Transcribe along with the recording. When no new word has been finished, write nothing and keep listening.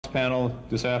panel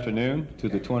this afternoon to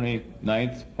the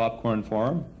 29th Popcorn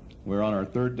Forum. We're on our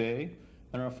third day,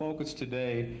 and our focus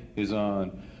today is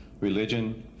on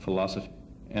religion, philosophy,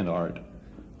 and art.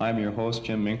 I'm your host,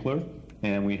 Jim Minkler,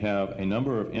 and we have a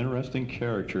number of interesting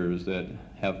characters that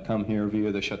have come here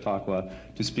via the Chautauqua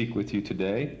to speak with you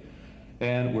today.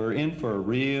 And we're in for a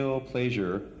real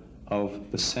pleasure of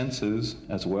the senses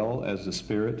as well as the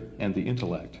spirit and the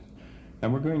intellect.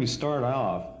 And we're going to start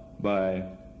off by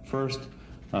first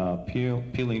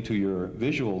appealing to your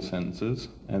visual senses,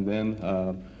 and then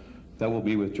that will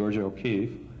be with Georgia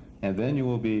O'Keeffe, and then you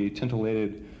will be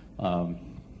tintillated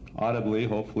audibly,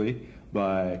 hopefully,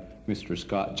 by Mr.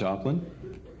 Scott Joplin,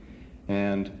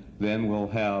 and then we'll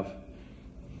have,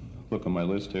 look on my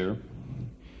list here,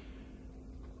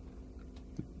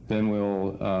 then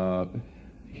we'll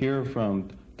hear from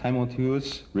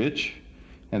Timotheus Rich,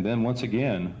 and then once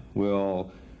again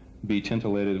we'll be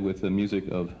tintillated with the music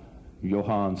of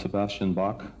Johann Sebastian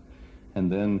Bach,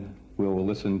 and then we'll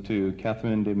listen to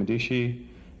Catherine de Medici,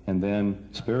 and then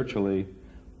spiritually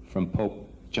from Pope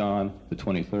John the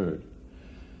 23rd.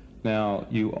 Now,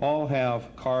 you all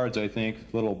have cards, I think,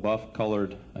 little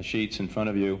buff-colored sheets in front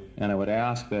of you, and I would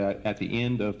ask that at the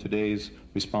end of today's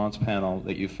response panel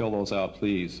that you fill those out,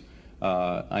 please.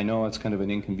 I know it's kind of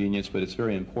an inconvenience, but it's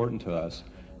very important to us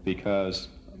because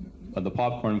the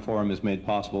Popcorn Forum is made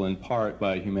possible in part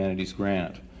by Humanities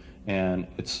Grant, and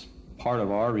it's part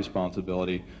of our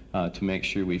responsibility to make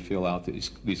sure we fill out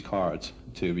these cards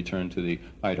to return to the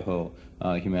Idaho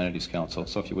Humanities Council.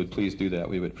 So if you would please do that,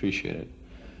 we would appreciate it.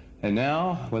 And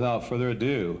now, without further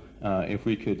ado, if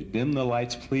we could dim the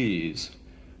lights, please.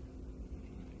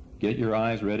 Get your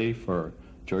eyes ready for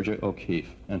Georgia O'Keeffe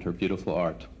and her beautiful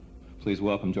art. Please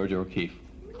welcome Georgia O'Keeffe.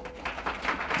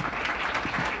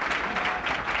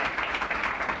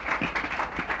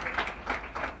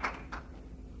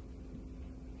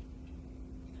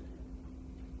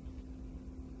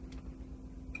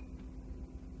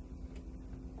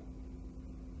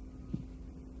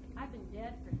 I've been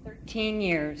dead for 13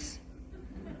 years.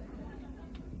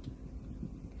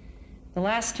 The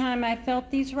last time I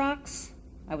felt these rocks,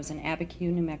 I was in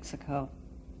Abiquiu, New Mexico.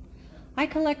 I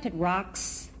collected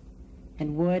rocks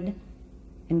and wood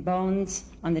and bones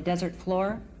on the desert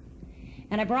floor,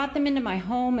 and I brought them into my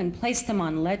home and placed them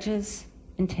on ledges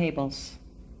and tables.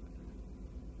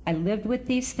 I lived with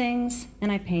these things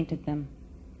and I painted them.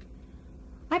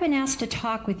 I've been asked to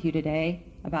talk with you today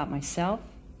about myself,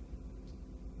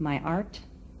 my art,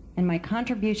 and my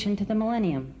contribution to the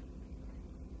millennium.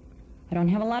 I don't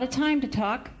have a lot of time to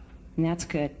talk, and that's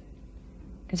good,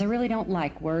 because I really don't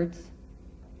like words.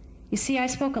 You see, I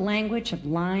spoke a language of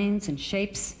lines and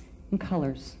shapes and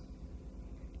colors.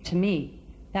 To me,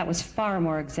 that was far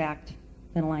more exact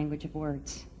than a language of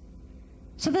words.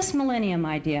 So this millennium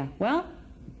idea, well,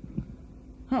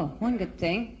 one good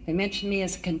thing. They mentioned me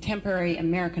as a contemporary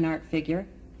American art figure.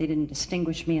 They didn't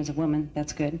distinguish me as a woman.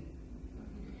 That's good.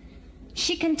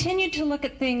 She continued to look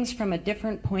at things from a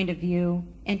different point of view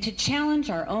and to challenge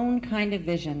our own kind of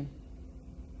vision.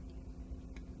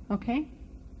 Okay?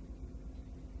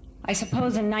 I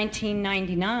suppose in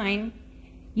 1999,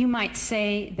 you might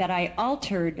say that I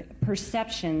altered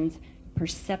perceptions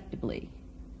perceptibly.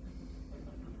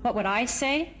 What would I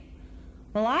say?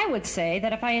 Well, I would say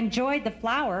that if I enjoyed the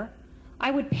flower,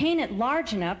 I would paint it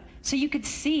large enough so you could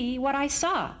see what I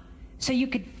saw, so you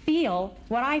could feel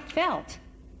what I felt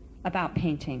about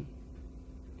painting.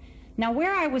 Now,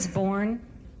 where I was born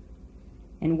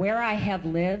and where I have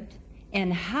lived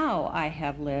and how I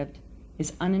have lived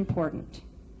is unimportant.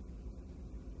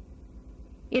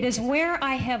 It is where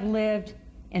I have lived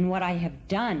and what I have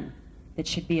done that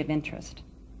should be of interest.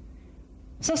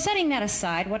 So setting that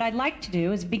aside, what I'd like to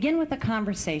do is begin with a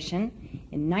conversation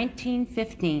in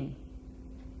 1915.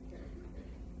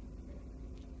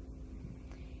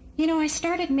 You know, I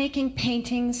started making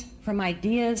paintings from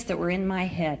ideas that were in my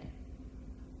head.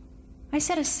 I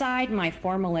set aside my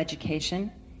formal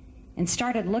education and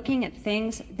started looking at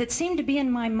things that seemed to be in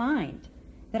my mind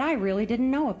that I really didn't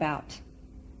know about.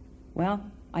 Well,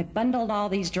 I bundled all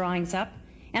these drawings up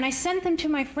and I sent them to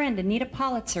my friend Anita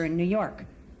Politzer in New York.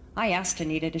 I asked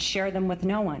Anita to share them with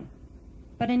no one,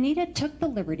 but Anita took the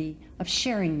liberty of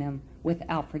sharing them with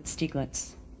Alfred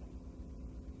Stieglitz.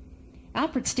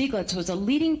 Alfred Stieglitz was a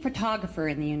leading photographer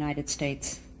in the United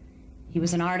States. He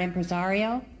was an art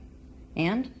impresario,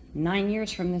 and 9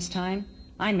 years from this time,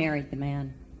 I married the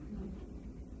man.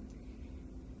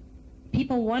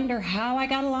 People wonder how I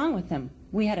got along with him.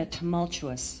 We had a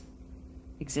tumultuous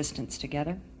existence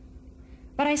together.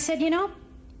 But I said, you know,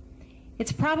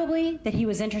 it's probably that he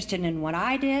was interested in what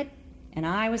I did, and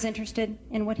I was interested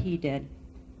in what he did.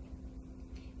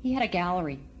 He had a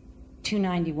gallery,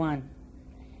 291.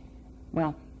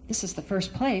 Well, this is the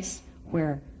first place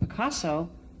where Picasso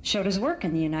showed his work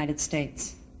in the United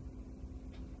States.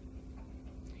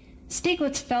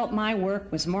 Stieglitz felt my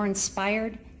work was more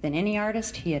inspired than any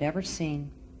artist he had ever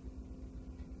seen.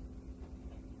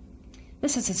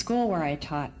 This is the school where I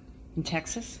taught in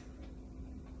Texas.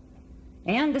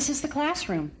 And this is the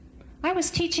classroom. I was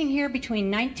teaching here between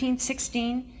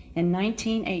 1916 and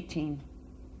 1918.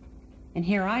 And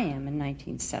here I am in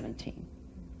 1917.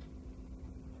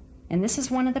 And this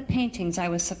is one of the paintings I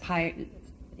was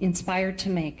inspired to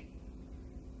make.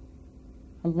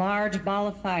 A large ball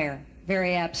of fire,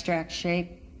 very abstract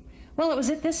shape. Well, it was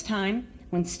at this time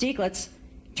when Stieglitz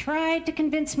tried to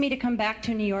convince me to come back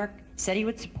to New York, said he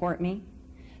would support me,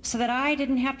 so that I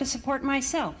didn't have to support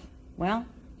myself. Well,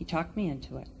 he talked me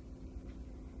into it.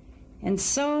 And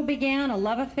so began a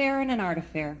love affair and an art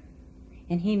affair.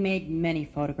 And he made many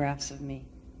photographs of me.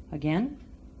 Again,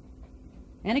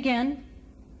 and again,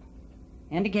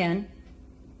 and again.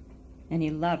 And he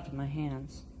loved my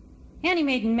hands. And he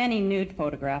made many nude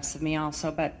photographs of me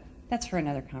also, but that's for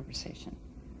another conversation.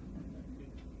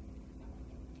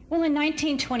 Well, in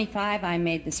 1925, I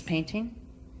made this painting.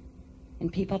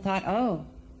 And people thought, oh,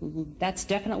 that's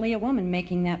definitely a woman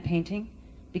making that painting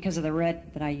because of the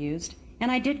red that I used.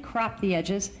 And I did crop the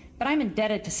edges, but I'm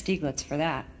indebted to Stieglitz for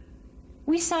that.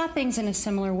 We saw things in a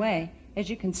similar way, as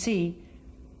you can see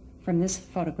from this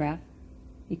photograph,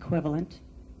 equivalent.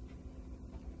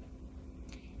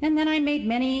 And then I made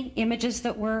many images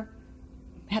that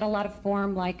had a lot of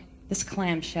form, like this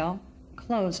clamshell,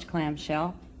 closed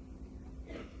clamshell,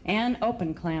 and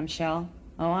open clamshell.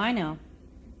 Oh, I know,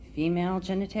 female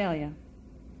genitalia.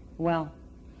 Well,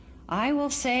 I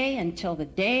will say until the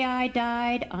day I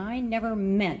died, I never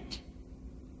meant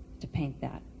to paint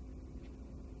that.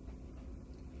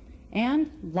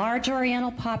 And large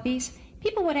oriental poppies.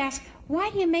 People would ask, why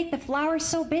do you make the flowers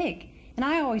so big? And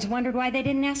I always wondered why they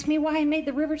didn't ask me why I made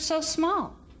the river so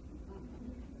small.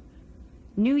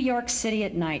 New York City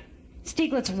at night.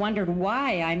 Stieglitz wondered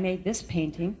why I made this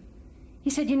painting. He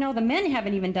said, you know, the men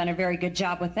haven't even done a very good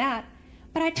job with that.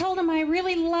 But I told him I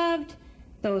really loved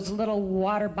those little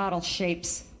water bottle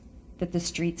shapes that the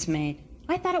streets made.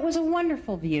 I thought it was a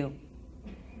wonderful view.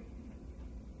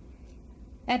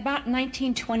 At about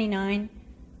 1929,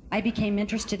 I became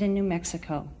interested in New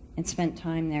Mexico and spent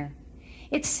time there.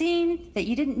 It seemed that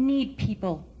you didn't need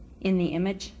people in the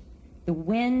image. The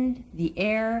wind, the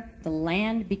air, the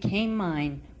land became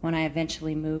mine when I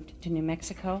eventually moved to New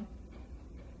Mexico.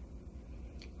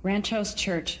 Rancho's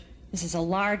church. This is a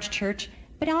large church,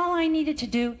 but all I needed to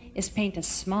do is paint a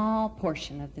small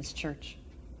portion of this church.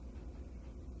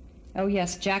 Oh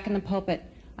yes, Jack in the Pulpit.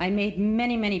 I made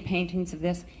many, many paintings of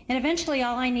this, and eventually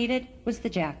all I needed was the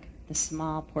Jack, the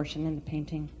small portion in the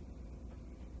painting.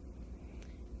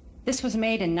 This was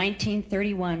made in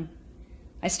 1931.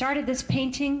 I started this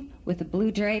painting with the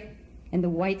blue drape and the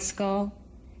white skull,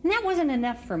 and that wasn't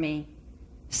enough for me,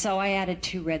 so I added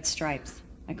 2 red stripes.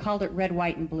 I called it Red,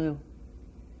 White, and Blue.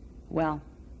 Well,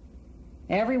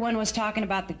 everyone was talking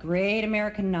about the great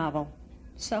American novel,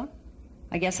 so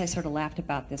I guess I sort of laughed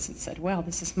about this and said, well,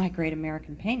 this is my great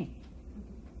American painting.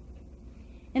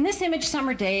 And this image,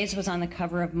 Summer Days, was on the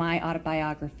cover of my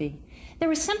autobiography. There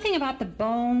was something about the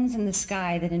bones in the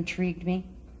sky that intrigued me.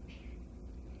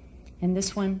 And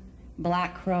this one,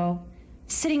 Black Crow,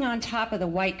 sitting on top of the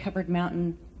white-covered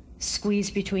mountain,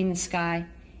 squeezed between the sky.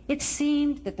 It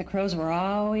seemed that the crows were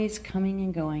always coming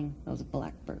and going, those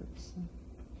blackbirds.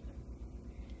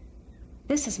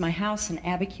 This is my house in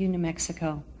Abiquiu, New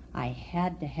Mexico. I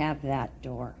had to have that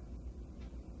door.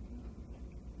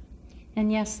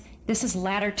 And yes, this is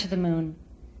Ladder to the Moon,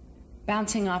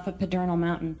 bouncing off of Pedernal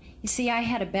Mountain. You see, I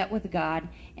had a bet with God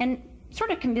and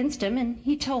sort of convinced him, and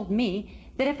he told me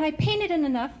that if I painted it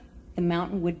enough, the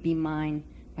mountain would be mine.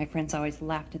 My friends always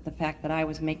laughed at the fact that I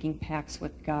was making pacts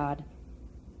with God.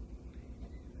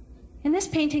 In this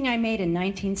painting I made in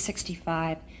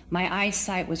 1965, my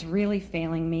eyesight was really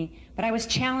failing me, but I was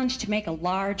challenged to make a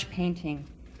large painting.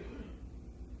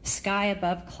 Sky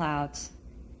above clouds.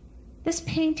 This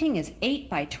painting is 8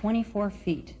 by 24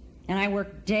 feet, and I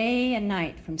worked day and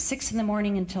night from 6 in the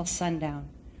morning until sundown,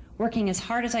 working as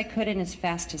hard as I could and as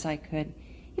fast as I could.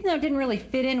 Even though it didn't really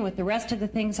fit in with the rest of the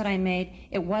things that I made,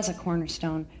 it was a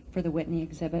cornerstone for the Whitney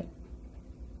exhibit.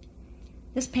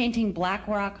 This painting, Black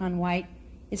Rock on White,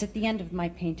 is at the end of my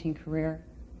painting career.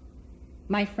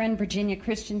 My friend Virginia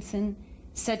Christensen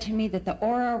said to me that the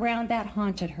aura around that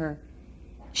haunted her.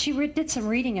 She did some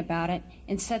reading about it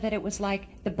and said that it was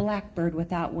like the blackbird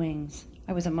without wings.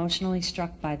 I was emotionally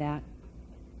struck by that.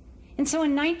 And so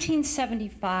in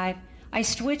 1975, I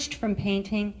switched from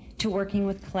painting to working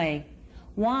with clay.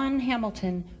 Juan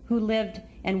Hamilton, who lived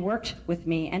and worked with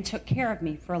me and took care of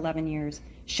me for 11 years,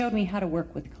 showed me how to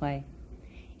work with clay.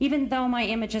 Even though my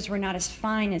images were not as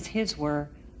fine as his were,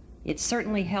 it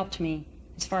certainly helped me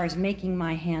as far as making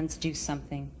my hands do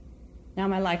something. Now,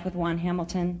 my life with Juan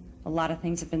Hamilton, a lot of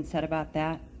things have been said about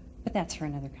that, but that's for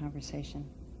another conversation.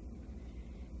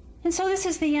 And so this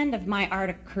is the end of my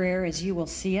art career as you will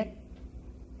see it.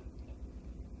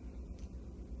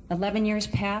 11 years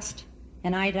passed,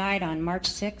 and I died on March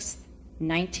 6th,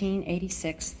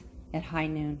 1986, at high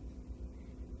noon.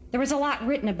 There was a lot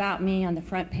written about me on the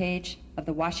front page of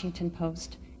the Washington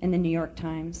Post and the New York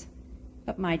Times,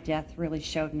 but my death really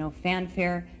showed no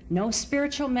fanfare, no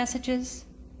spiritual messages,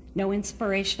 no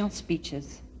inspirational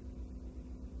speeches.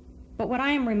 But what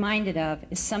I am reminded of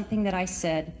is something that I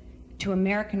said to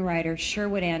American writer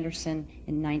Sherwood Anderson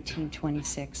in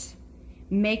 1926.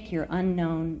 Make your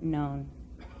unknown known.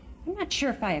 I'm not sure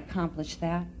if I accomplished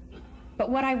that, but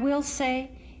what I will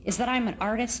say is that I'm an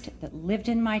artist that lived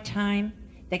in my time,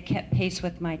 that kept pace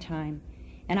with my time,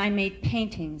 and I made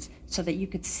paintings so that you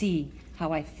could see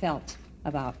how I felt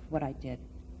about what I did.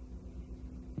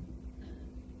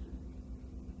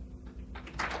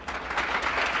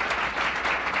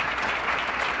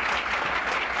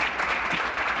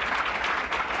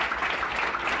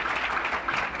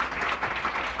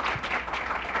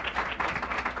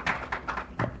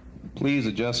 Please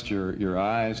adjust your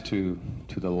eyes to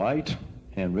the light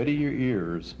and ready your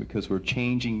ears, because we're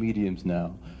changing mediums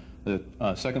now. The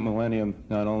second millennium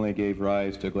not only gave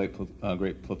rise to a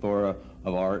great plethora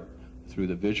of art through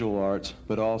the visual arts,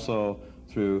 but also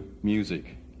through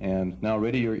music. And now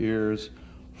ready your ears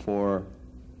for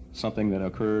something that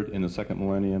occurred in the second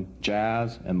millennium,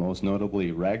 jazz, and most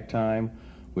notably ragtime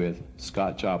with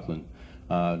Scott Joplin.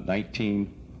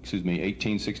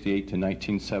 1868 to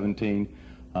 1917.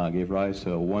 Gave rise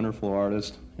to a wonderful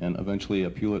artist and eventually a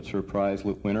Pulitzer Prize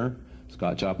winner,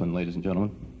 Scott Joplin, ladies and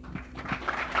gentlemen.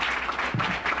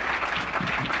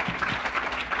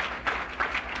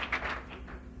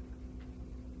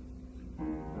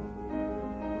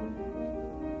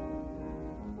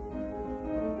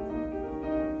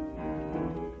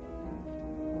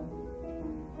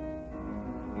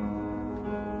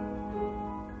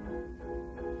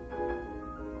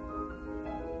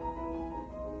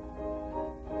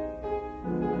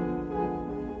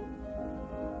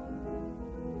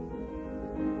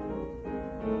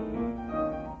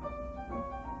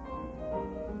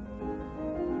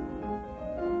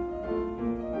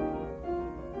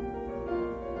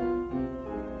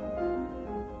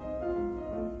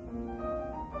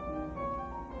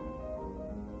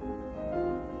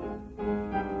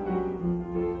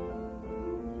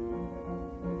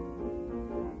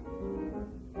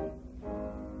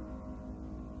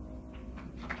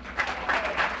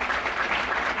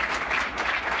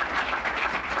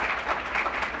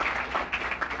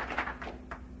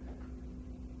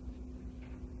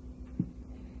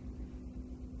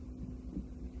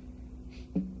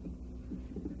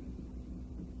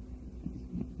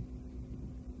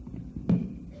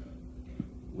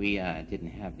 We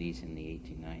didn't have these in the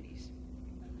 1890s.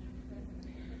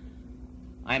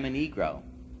 I'm a Negro,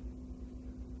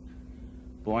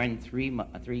 born three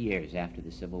years after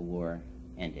the Civil War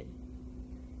ended.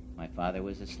 My father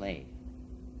was a slave.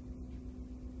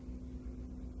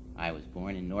 I was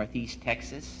born in Northeast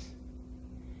Texas,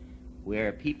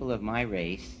 where people of my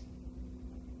race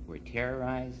were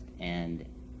terrorized and,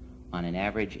 on an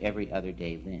average, every other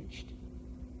day lynched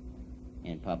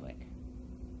in public.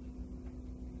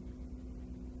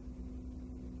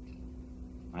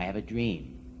 I have a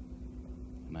dream.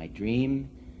 My dream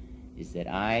is that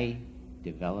I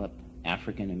develop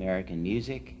African American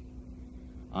music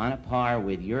on a par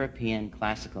with European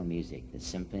classical music, the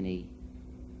symphony,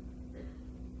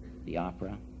 the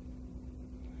opera.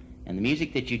 And the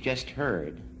music that you just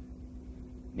heard,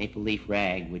 Maple Leaf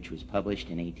Rag, which was published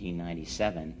in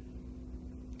 1897,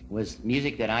 was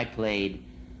music that I played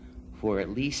for at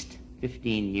least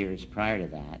 15 years prior to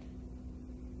that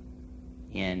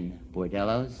in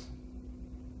bordellos,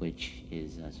 which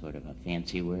is a sort of a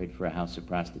fancy word for a house of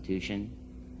prostitution,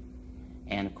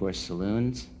 and of course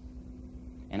saloons.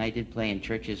 And I did play in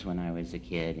churches when I was a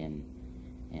kid in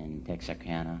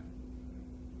Texarkana,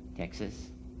 Texas.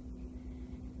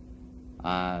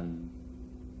 I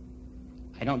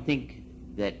don't think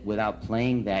that without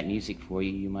playing that music for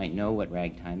you, you might know what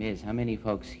ragtime is. How many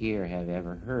folks here have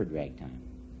ever heard ragtime?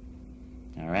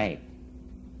 All right,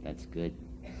 that's good.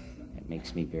 That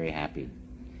makes me very happy.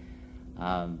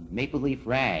 Maple Leaf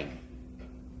Rag,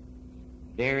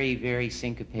 very, very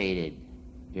syncopated,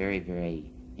 very, very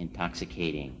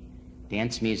intoxicating.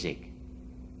 Dance music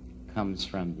comes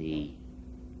from the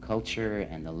culture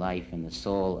and the life and the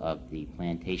soul of the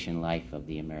plantation life of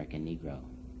the American Negro.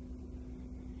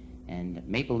 And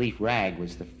Maple Leaf Rag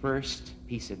was the first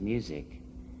piece of music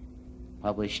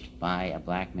published by a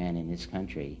black man in this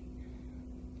country.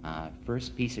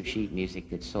 First piece of sheet music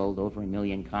that sold over 1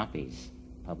 million copies,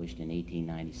 published in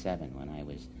 1897 when I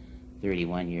was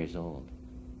 31 years old.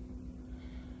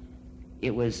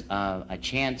 It was a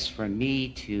chance for me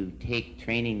to take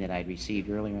training that I'd received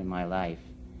earlier in my life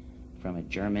from a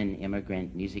German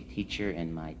immigrant music teacher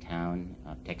in my town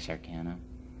of Texarkana,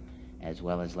 as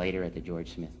well as later at the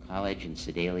George Smith College in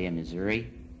Sedalia,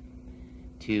 Missouri,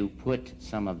 to put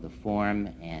some of the form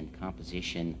and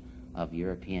composition of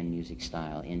European music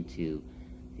style into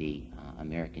the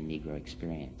American Negro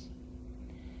experience.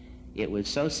 It was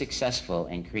so successful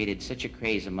and created such a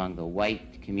craze among the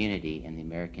white community in the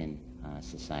American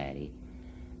society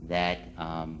that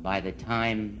by the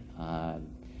time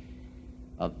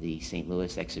of the St.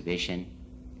 Louis exhibition,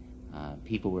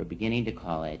 people were beginning to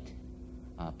call it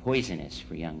poisonous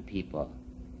for young people.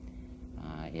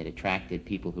 It attracted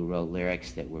people who wrote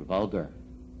lyrics that were vulgar.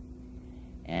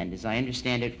 And as I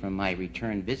understand it from my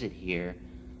return visit here,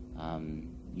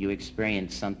 you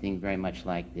experienced something very much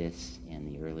like this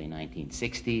in the early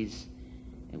 1960s.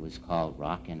 It was called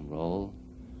rock and roll,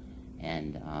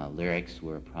 and lyrics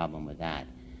were a problem with that.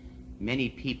 Many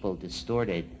people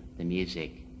distorted the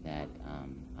music that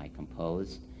I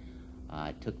composed,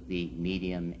 took the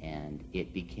medium, and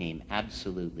it became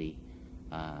absolutely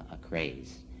a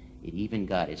craze. It even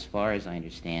got, as far as I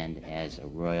understand, as a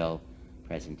royal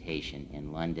presentation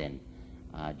in London.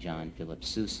 John Philip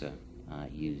Sousa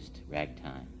used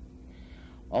ragtime.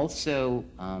 Also,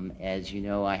 as you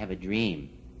know, I have a dream,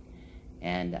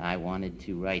 and I wanted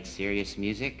to write serious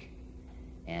music.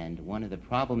 And one of the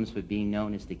problems with being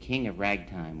known as the king of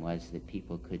ragtime was that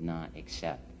people could not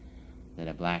accept that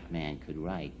a black man could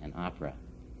write an opera.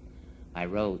 I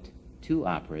wrote 2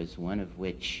 operas, one of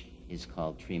which is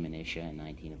called Treemonisha in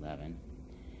 1911,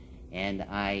 and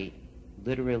I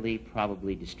literally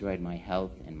probably destroyed my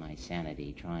health and my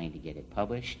sanity trying to get it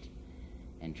published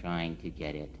and trying to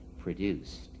get it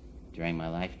produced during my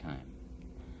lifetime.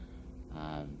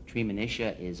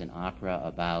 Treemonisha is an opera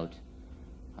about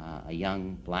a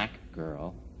young black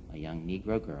girl, a young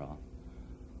Negro girl,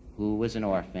 who was an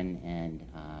orphan and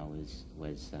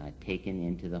was taken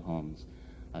into the homes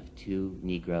of 2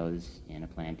 Negroes in a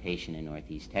plantation in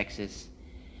northeast Texas.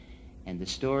 And the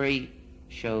story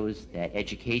shows that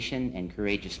education and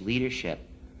courageous leadership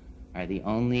are the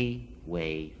only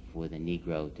way for the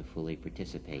Negro to fully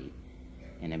participate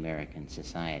in American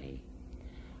society.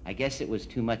 I guess it was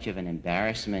too much of an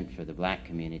embarrassment for the black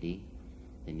community.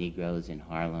 The Negroes in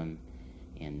Harlem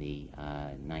in the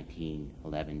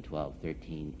 1911, 12,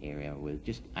 13 area were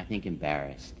just, I think,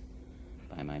 embarrassed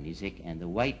by my music. And the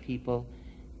white people,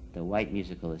 the white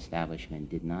musical establishment,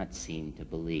 did not seem to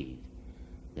believe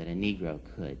that a Negro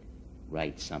could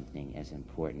write something as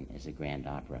important as a grand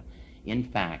opera. In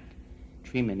fact,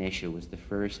 Treemonisha was the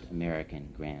first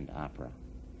American grand opera.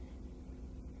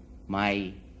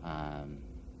 My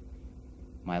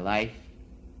life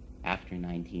after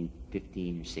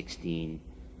 1915 or 16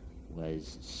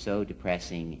 was so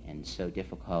depressing and so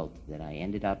difficult that I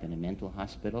ended up in a mental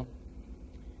hospital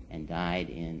and died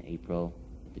in April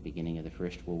at the beginning of the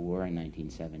First World War in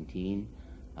 1917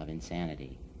 of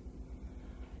insanity.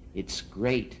 It's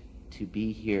great to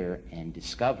be here and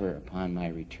discover upon my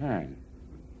return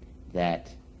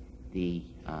that the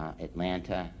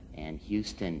Atlanta and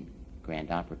Houston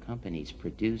Grand Opera companies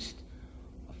produced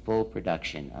a full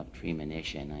production of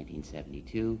Treemonisha in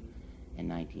 1972 and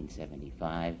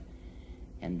 1975,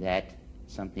 and that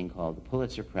something called the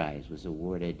Pulitzer Prize was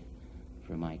awarded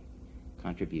for my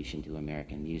contribution to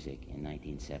American music in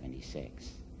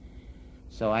 1976.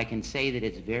 So I can say that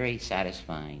it's very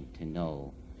satisfying to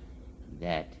know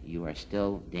that you are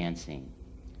still dancing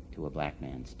to a black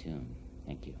man's tune.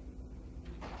 Thank you.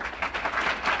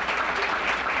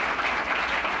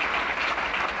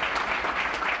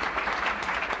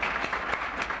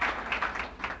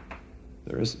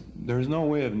 There is no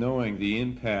way of knowing the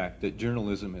impact that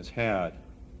journalism has had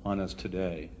on us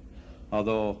today.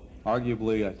 Although,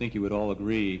 arguably, I think you would all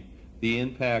agree, the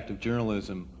impact of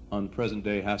journalism on the present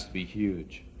day has to be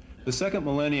huge. The second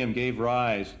millennium gave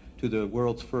rise to the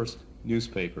world's first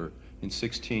newspaper in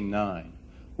 1609.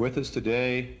 With us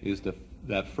today is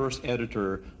that first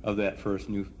editor of that first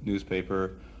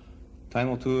newspaper,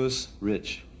 Timotheus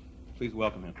Rich. Please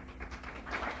welcome him.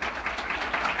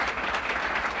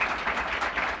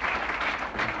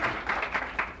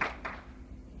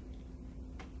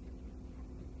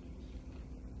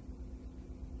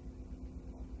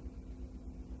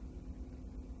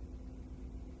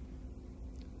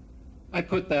 I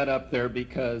put that up there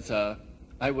because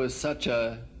I was such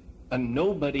a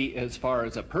nobody as far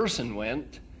as a person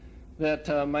went that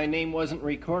my name wasn't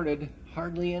recorded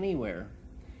hardly anywhere.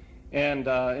 And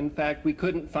in fact, we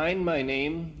couldn't find my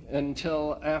name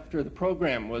until after the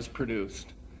program was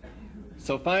produced.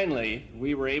 So finally,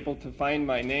 we were able to find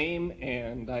my name,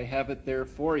 and I have it there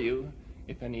for you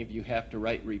if any of you have to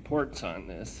write reports on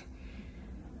this.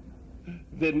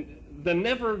 The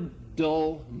never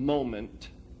dull moment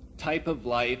type of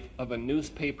life of a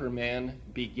newspaper man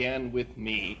began with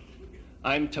me.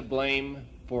 I'm to blame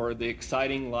for the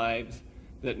exciting lives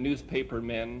that newspaper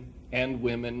men and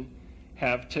women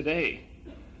have today.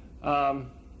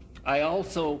 I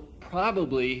also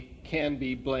probably can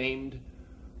be blamed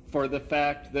for the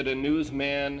fact that a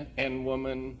newsman and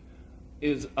woman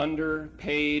is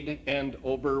underpaid and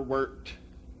overworked.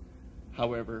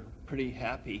 However, pretty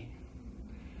happy.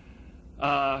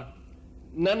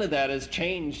 None of that has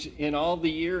changed in all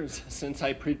the years since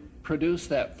I produced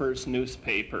that first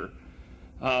newspaper,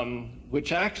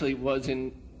 which actually was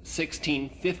in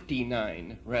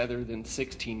 1659 rather than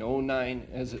 1609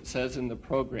 as it says in the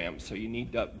program, so you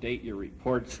need to update your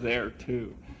reports there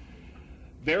too.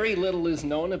 Very little is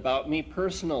known about me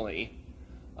personally.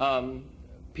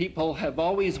 People have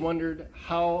always wondered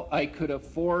how I could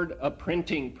afford a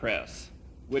printing press,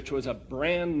 which was a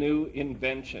brand new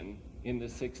invention in the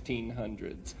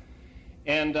 1600s.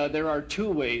 And there are two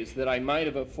ways that I might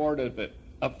have afforded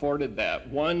that.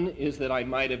 One is that I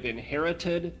might have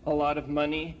inherited a lot of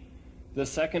money. The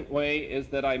second way is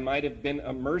that I might have been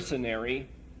a mercenary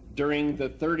during the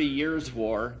 30 Years'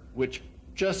 War, which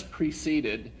just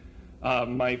preceded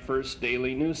my first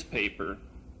daily newspaper.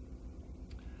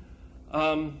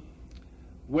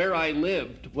 Where I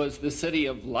lived was the city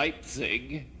of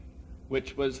Leipzig,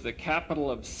 which was the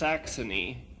capital of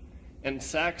Saxony, and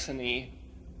Saxony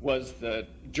was the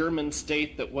German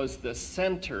state that was the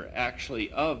center,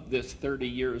 actually, of this 30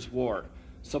 Years' War.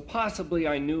 So possibly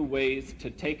I knew ways to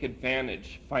take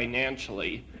advantage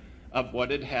financially of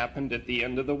what had happened at the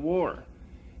end of the war.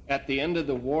 At the end of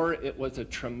the war, it was a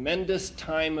tremendous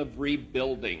time of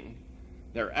rebuilding.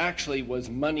 There actually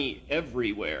was money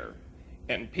everywhere,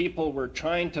 and people were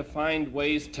trying to find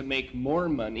ways to make more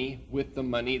money with the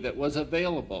money that was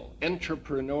available.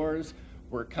 Entrepreneurs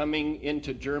were coming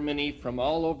into Germany from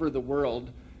all over the world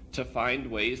to find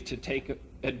ways to take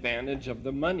advantage of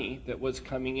the money that was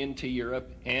coming into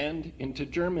Europe and into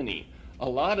Germany. A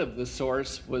lot of the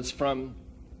source was from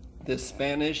the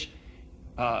Spanish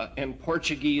and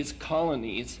Portuguese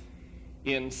colonies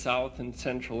in South and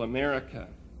Central America.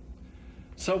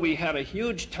 So we had a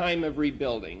huge time of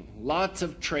rebuilding, lots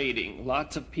of trading,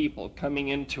 lots of people coming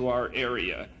into our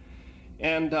area.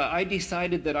 And I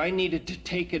decided that I needed to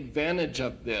take advantage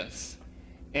of this.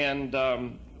 And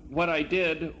what I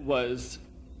did was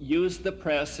use the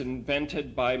press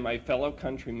invented by my fellow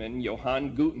countryman,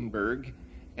 Johann Gutenberg,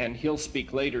 and he'll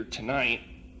speak later tonight.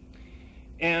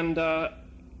 And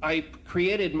I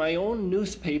created my own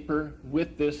newspaper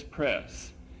with this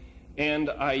press.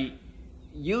 And I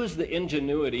used the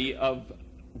ingenuity of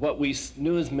what we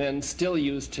newsmen still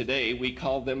use today. We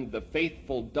call them the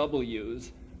faithful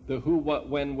W's, the who, what,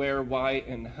 when, where, why,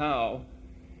 and how,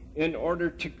 in order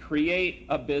to create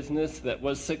a business that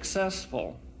was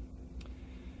successful.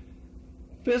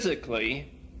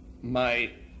 Physically,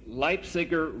 my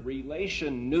Leipziger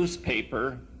relation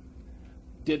newspaper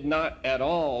did not at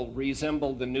all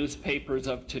resemble the newspapers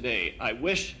of today. I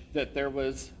wish that there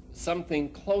was something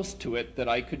close to it that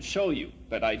I could show you,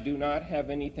 but I do not have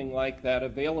anything like that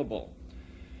available.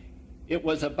 It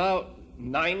was about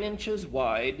 9 inches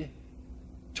wide,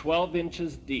 12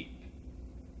 inches deep,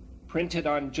 printed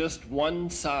on just one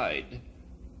side.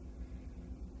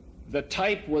 The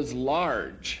type was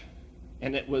large,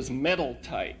 and it was metal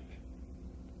type.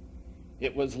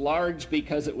 It was large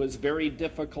because it was very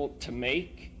difficult to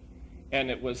make, and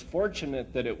it was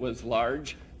fortunate that it was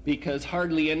large because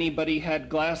hardly anybody had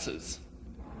glasses.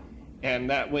 And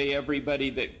that way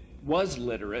everybody that was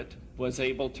literate was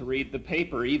able to read the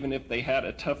paper even if they had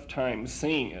a tough time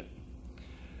seeing it.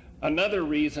 Another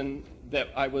reason that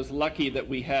I was lucky that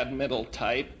we had metal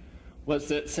type was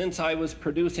that since I was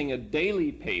producing a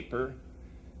daily paper,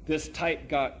 this type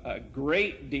got a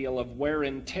great deal of wear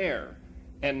and tear,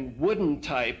 and wooden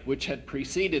type, which had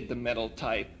preceded the metal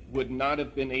type, would not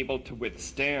have been able to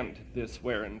withstand this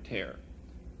wear and tear.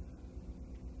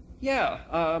 Yeah,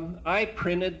 I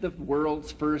printed the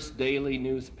world's first daily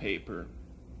newspaper,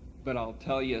 but I'll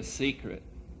tell you a secret.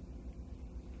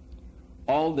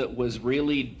 All that was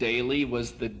really daily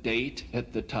was the date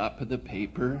at the top of the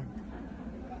paper.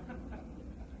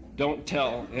 Don't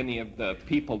tell any of the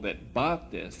people that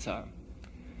bought this.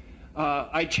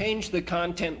 I changed the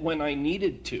content when I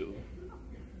needed to.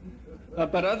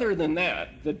 But other than that,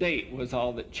 the date was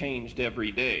all that changed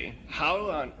every day. How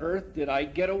on earth did I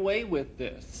get away with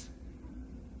this?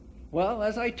 Well,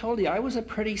 as I told you, I was a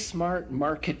pretty smart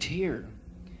marketeer.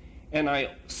 And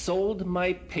I sold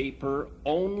my paper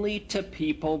only to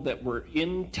people that were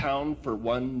in town for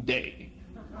one day.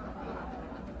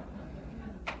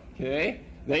 Okay?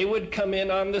 They would come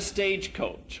in on the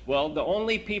stagecoach. Well, the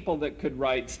only people that could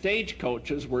ride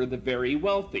stagecoaches were the very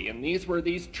wealthy. And these were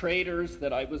these traders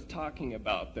that I was talking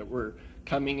about that were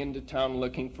coming into town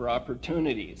looking for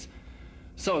opportunities.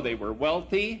 So they were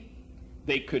wealthy,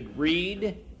 they could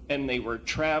read, and they were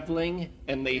traveling,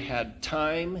 and they had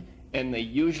time, and they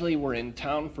usually were in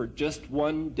town for just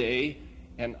one day,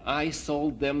 and I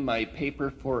sold them my paper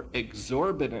for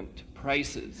exorbitant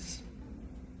prices.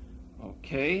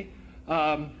 Okay?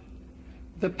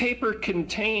 The paper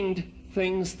contained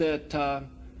things that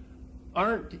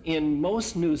aren't in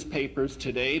most newspapers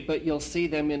today, but you'll see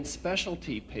them in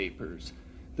specialty papers.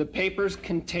 The papers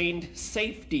contained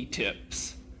safety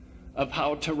tips of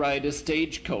how to ride a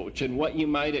stagecoach and what you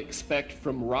might expect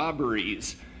from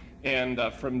robberies and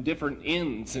from different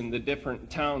inns in the different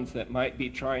towns that might be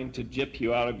trying to gyp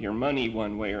you out of your money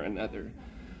one way or another.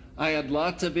 I had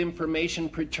lots of information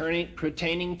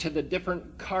pertaining to the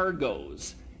different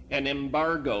cargoes and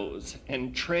embargoes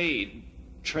and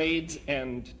trades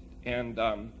and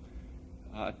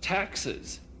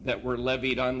taxes that were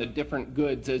levied on the different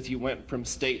goods as you went from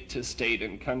state to state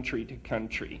and country to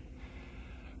country.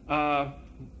 I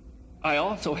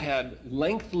also had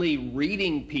lengthy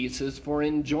reading pieces for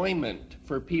enjoyment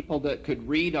for people that could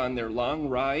read on their long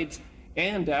rides,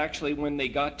 and actually when they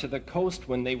got to the coast,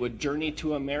 when they would journey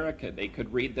to America, they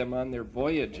could read them on their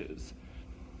voyages.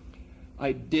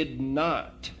 I did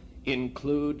not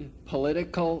include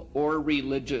political or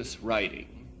religious writing.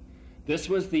 This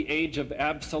was the age of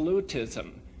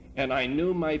absolutism, and I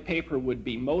knew my paper would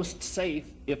be most safe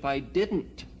if I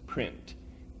didn't print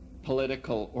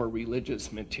political or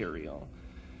religious material.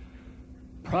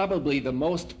 Probably the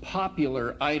most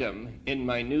popular item in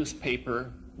my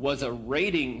newspaper was a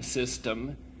rating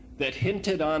system that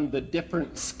hinted on the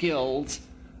different skills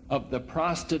of the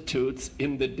prostitutes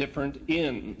in the different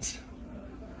inns.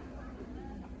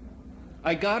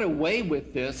 I got away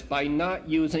with this by not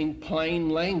using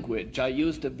plain language. I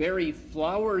used a very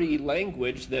flowery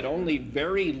language that only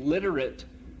very literate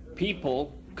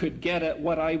people could get at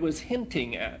what I was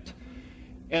hinting at.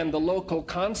 And the local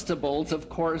constables, of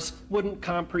course, wouldn't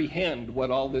comprehend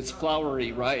what all this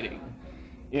flowery writing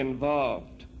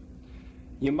involved.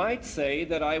 You might say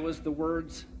that I was the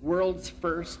world's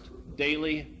first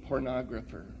daily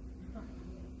pornographer.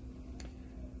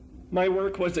 My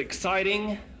work was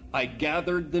exciting. I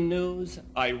gathered the news,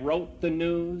 I wrote the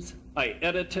news, I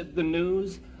edited the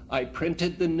news, I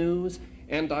printed the news,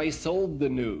 and I sold the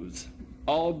news,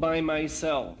 all by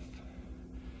myself.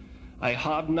 I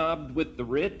hobnobbed with the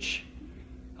rich,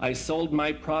 I sold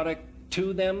my product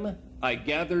to them, I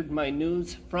gathered my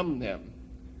news from them.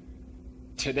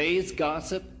 Today's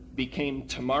gossip became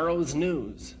tomorrow's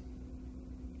news.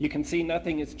 You can see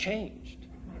nothing has changed.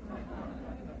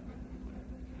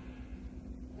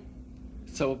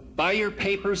 So buy your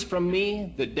papers from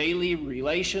me. The Daily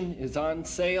Relation is on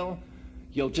sale.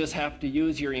 You'll just have to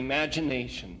use your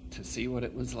imagination to see what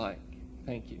it was like.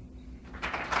 Thank you.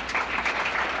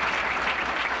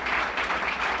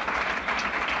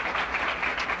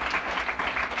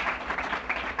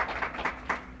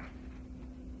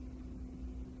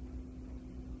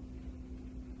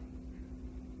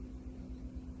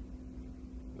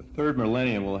 The third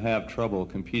millennium will have trouble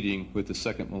competing with the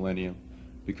second millennium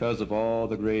because of all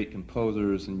the great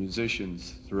composers and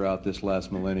musicians throughout this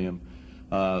last millennium,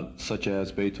 such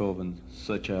as Beethoven,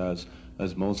 such as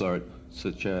Mozart,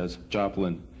 such as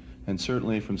Joplin, and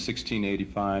certainly from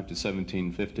 1685 to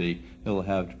 1750, it'll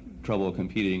have trouble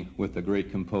competing with the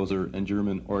great composer and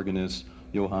German organist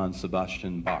Johann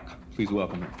Sebastian Bach. Please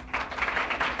welcome him.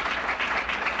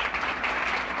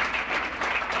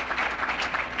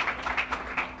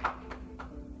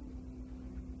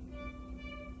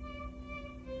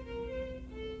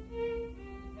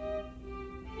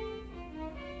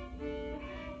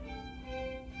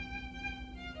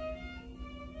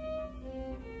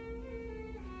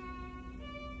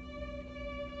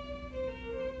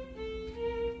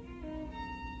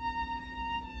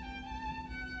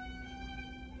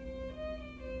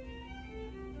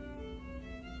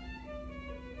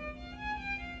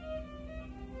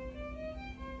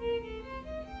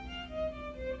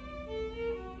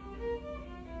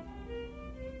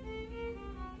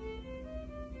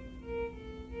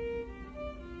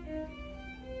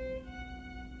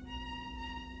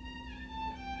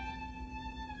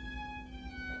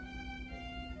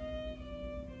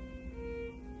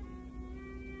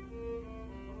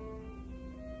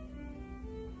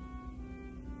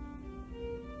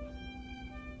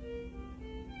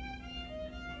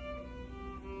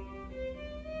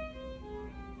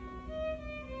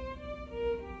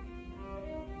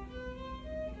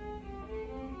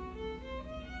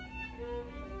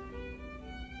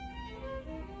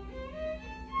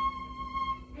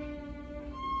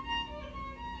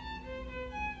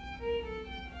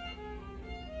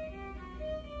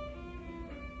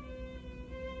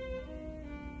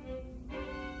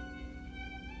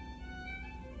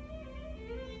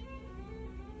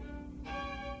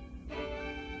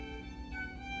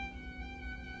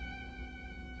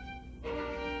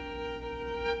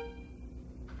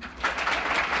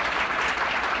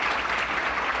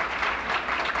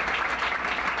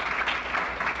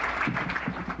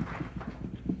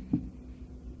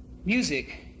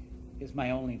 Music is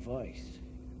my only voice.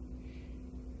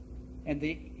 And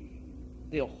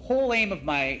the whole aim of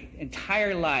my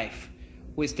entire life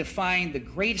was to find the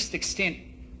greatest extent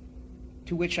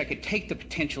to which I could take the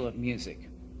potential of music.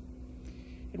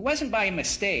 It wasn't by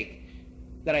mistake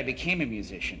that I became a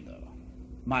musician, though.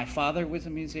 My father was a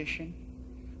musician.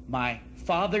 My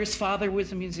father's father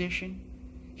was a musician.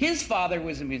 His father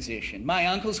was a musician. My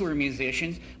uncles were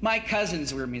musicians. My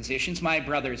cousins were musicians. My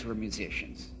brothers were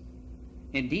musicians.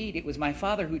 Indeed, it was my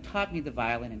father who taught me the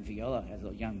violin and viola as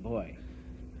a young boy.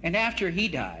 And after he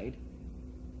died,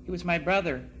 it was my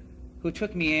brother who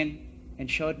took me in and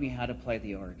showed me how to play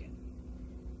the organ.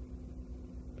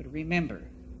 But remember,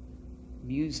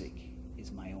 music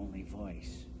is my only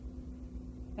voice.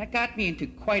 That got me into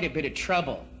quite a bit of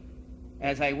trouble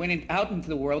as I went out into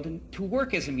the world to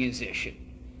work as a musician.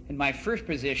 In my first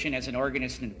position as an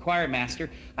organist and choir master,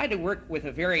 I had to work with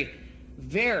a very,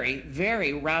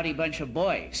 very rowdy bunch of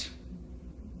boys.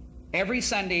 Every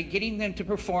Sunday, getting them to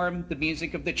perform the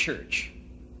music of the church.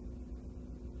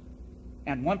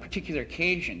 On one particular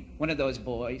occasion, one of those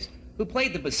boys, who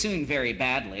played the bassoon very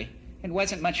badly and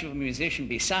wasn't much of a musician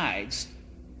besides,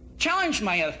 challenged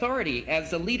my authority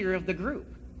as the leader of the group.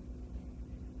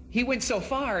 He went so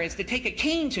far as to take a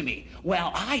cane to me.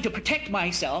 Well, I, to protect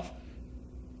myself,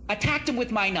 attacked him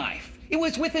with my knife. It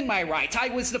was within my rights. I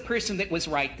was the person that was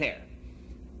right there.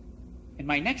 In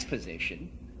my next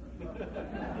position,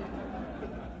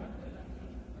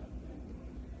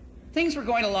 things were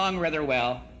going along rather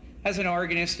well as an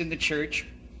organist in the church.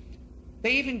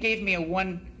 They even gave me a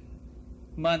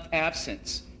 1-month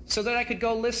absence so that I could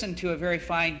go listen to a very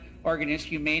fine organist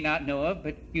you may not know of,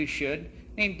 but you should,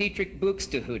 named Dietrich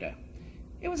Buxtehude.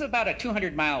 It was about a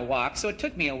 200-mile walk, so it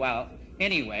took me a while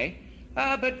anyway.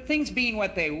 But things being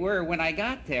what they were, when I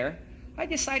got there, I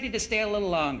decided to stay a little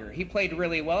longer. He played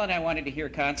really well, and I wanted to hear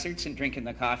concerts and drink in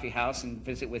the coffee house and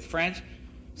visit with friends.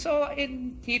 So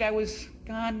indeed, I was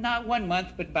gone not 1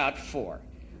 month, but about 4.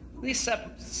 These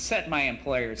upset my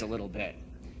employers a little bit.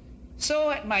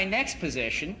 So at my next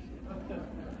position,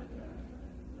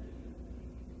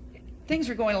 things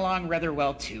were going along rather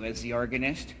well too as the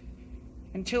organist,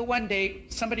 until one day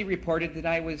somebody reported that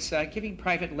I was giving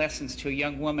private lessons to a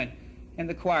young woman in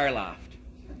the choir loft.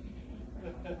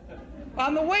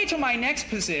 On the way to my next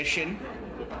position,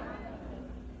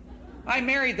 I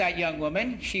married that young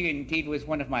woman. She indeed was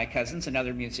one of my cousins,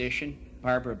 another musician,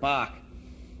 Barbara Bach.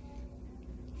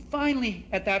 Finally,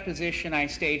 at that position, I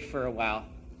stayed for a while.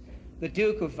 The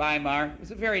Duke of Weimar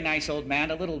was a very nice old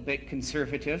man, a little bit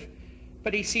conservative,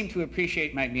 but he seemed to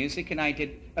appreciate my music, and I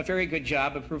did a very good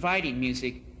job of providing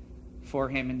music for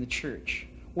him in the church.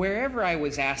 Wherever I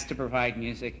was asked to provide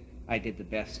music, I did the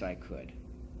best I could.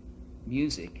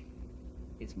 Music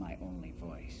is my only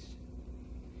voice.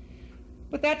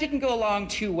 But that didn't go along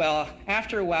too well.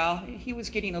 After a while, he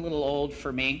was getting a little old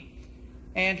for me,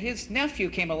 and his nephew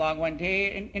came along one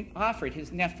day and offered,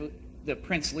 his nephew, the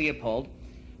Prince Leopold,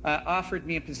 offered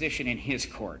me a position in his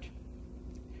court.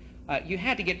 You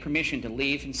had to get permission to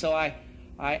leave, and so I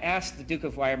asked the Duke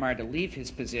of Weimar to leave his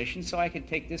position so I could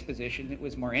take this position that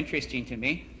was more interesting to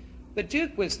me. The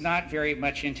Duke was not very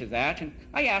much into that, and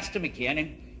I asked him again,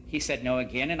 and he said no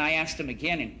again, and I asked him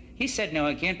again, and he said no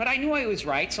again, but I knew I was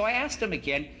right, so I asked him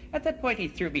again. At that point, he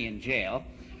threw me in jail.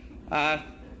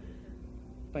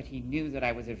 But he knew that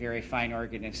I was a very fine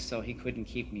organist, so he couldn't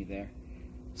keep me there.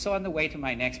 So on the way to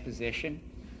my next position,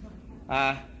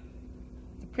 the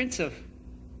Prince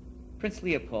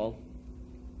Leopold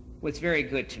was very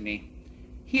good to me.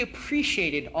 He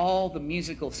appreciated all the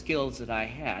musical skills that I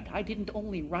had. I didn't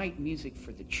only write music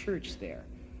for the church there.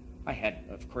 I had,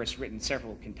 of course, written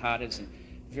several cantatas and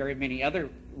very many other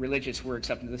religious works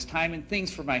up to this time and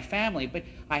things for my family, but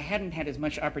I hadn't had as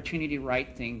much opportunity to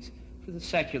write things for the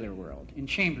secular world in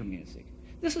chamber music.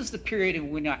 This is the period in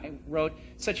when I wrote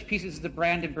such pieces as the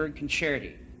Brandenburg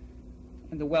Concerti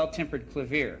and the Well-Tempered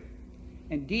Clavier.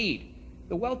 Indeed,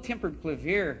 the Well-Tempered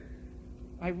Clavier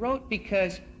I wrote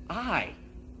because I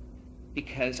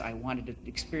wanted to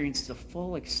experience the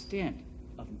full extent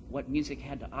of what music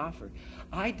had to offer.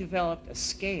 I developed a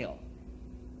scale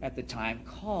at the time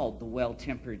called the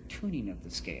well-tempered tuning of the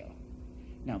scale.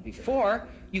 Now before,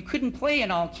 you couldn't play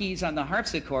in all keys on the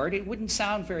harpsichord. It wouldn't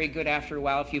sound very good after a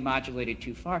while if you modulated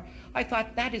too far. I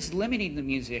thought that is limiting the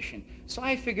musician. So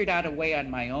I figured out a way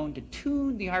on my own to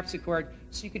tune the harpsichord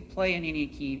so you could play in any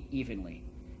key evenly.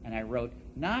 And I wrote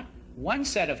not one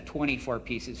set of 24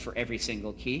 pieces for every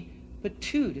single key, but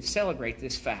 2 to celebrate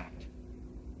this fact.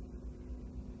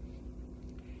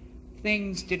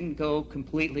 Things didn't go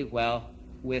completely well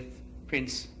with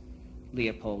Prince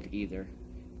Leopold either.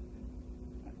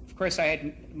 Of course, I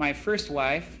had my first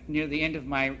wife near the end of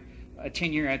my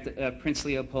tenure at the, Prince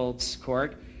Leopold's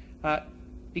court,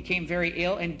 became very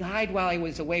ill and died while I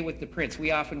was away with the prince.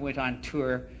 We often went on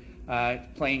tour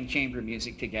playing chamber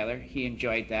music together. He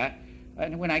enjoyed that.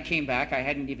 And when I came back, I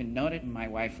hadn't even known it, and my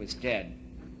wife was dead.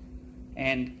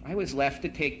 And I was left to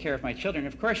take care of my children.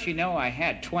 Of course, you know I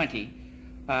had 20,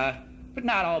 but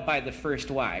not all by the first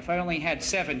wife. I only had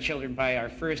 7 children by our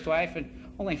first wife, and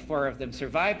only 4 of them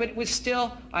survived. But it was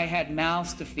still, I had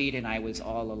mouths to feed, and I was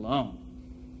all alone.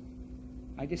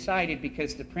 I decided,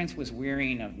 because the prince was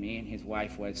wearying of me, and his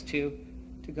wife was too,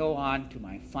 to go on to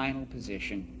my final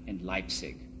position in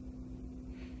Leipzig.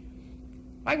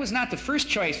 I was not the first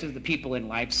choice of the people in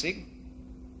Leipzig.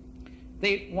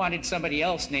 They wanted somebody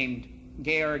else named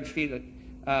Georg Philipp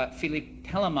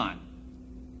Telemann,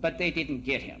 but they didn't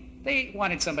get him. They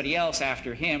wanted somebody else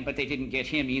after him, but they didn't get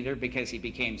him either because he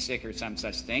became sick or some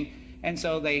such thing. And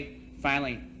so they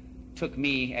finally took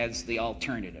me as the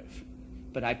alternative.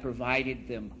 But I provided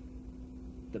them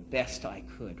the best I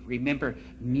could. Remember,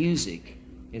 music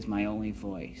is my only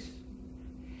voice.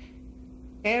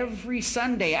 Every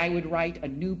Sunday I would write a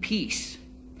new piece,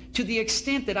 to the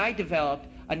extent that I developed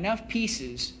enough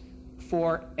pieces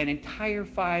for an entire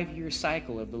 5-year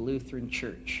cycle of the Lutheran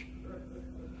Church.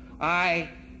 I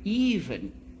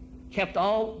even kept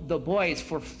all the boys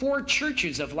for 4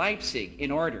 churches of Leipzig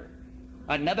in order.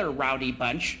 Another rowdy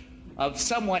bunch of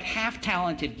somewhat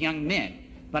half-talented young men,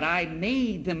 but I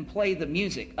made them play the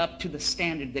music up to the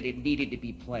standard that it needed to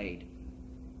be played.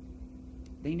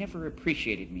 They never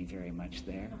appreciated me very much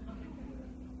there.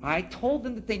 I told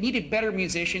them that they needed better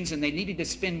musicians and they needed to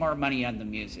spend more money on the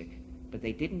music, but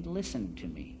they didn't listen to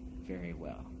me very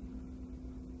well.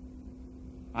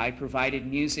 I provided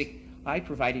music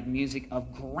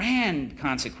of grand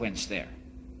consequence there.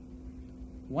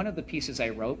 One of the pieces I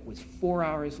wrote was 4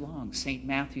 hours long, St.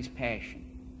 Matthew's Passion.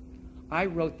 I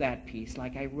wrote that piece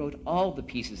like I wrote all the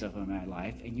pieces of my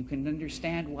life, and you can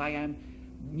understand why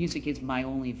music is my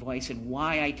only voice and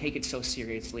why I take it so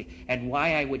seriously and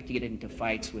why I would get into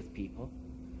fights with people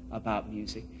about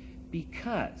music.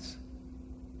 Because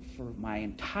for my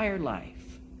entire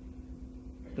life,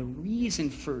 the reason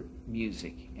for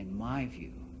music, in my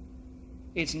view,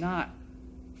 is not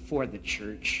for the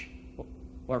church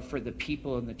or for the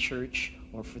people in the church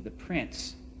or for the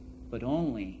prince, but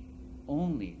only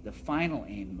the final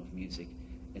aim of music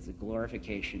is the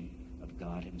glorification of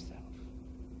God himself.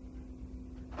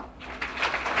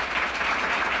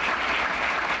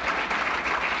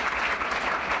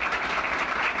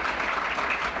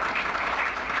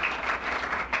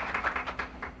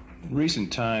 In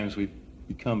recent times, we've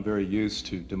become very used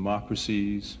to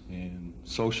democracies and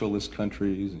socialist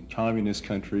countries and communist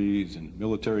countries and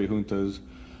military juntas.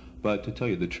 But to tell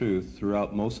you the truth,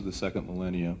 throughout most of the second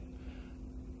millennium,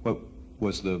 what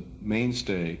was the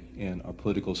mainstay in our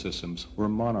political systems were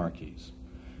monarchies.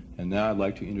 And now I'd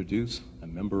like to introduce a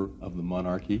member of the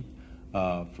monarchy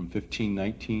from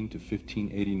 1519 to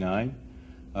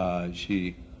 1589.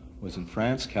 She was in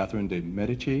France, Catherine de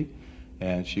Medici,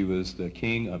 and she was the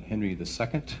king of Henry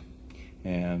II.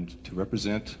 And to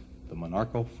represent the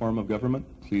monarchical form of government,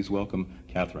 please welcome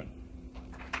Catherine.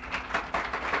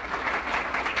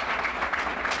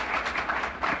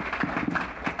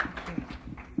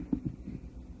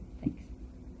 Thanks.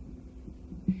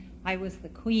 I was the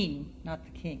queen, not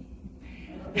the king.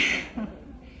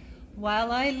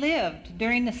 While I lived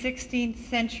during the 16th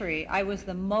century, I was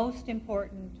the most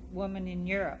important woman in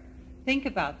Europe. Think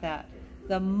about that.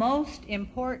 The most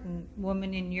important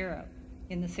woman in Europe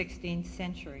in the 16th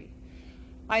century.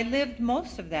 I lived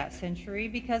most of that century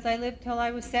because I lived till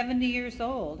I was 70 years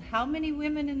old. How many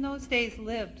women in those days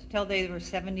lived till they were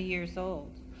 70 years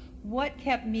old? What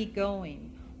kept me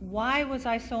going? Why was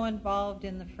I so involved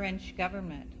in the French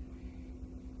government?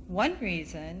 One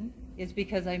reason is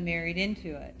because I married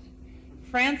into it.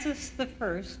 Francis I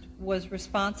was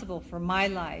responsible for my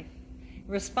life,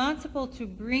 responsible to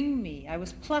bring me. I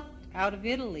was plucked out of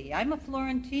Italy. I'm a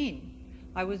Florentine.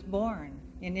 I was born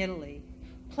in Italy.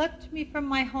 Plucked me from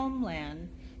my homeland,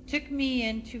 took me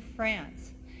into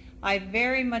France. I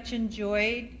very much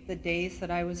enjoyed the days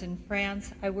that I was in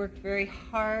France. I worked very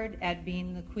hard at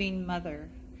being the Queen Mother.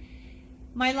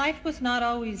 My life was not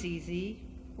always easy.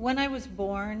 When I was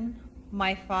born,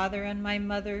 my father and my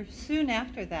mother, soon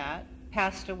after that,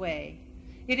 passed away.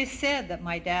 It is said that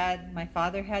my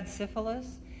father had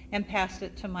syphilis and passed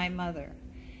it to my mother.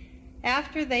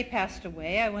 After they passed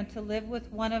away, I went to live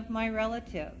with one of my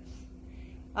relatives.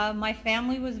 My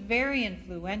family was very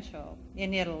influential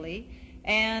in Italy,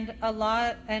 and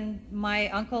my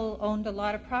uncle owned a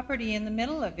lot of property in the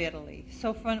middle of Italy.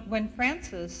 So when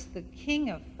Francis, the King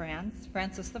of France,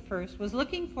 Francis I, was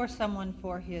looking for someone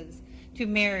to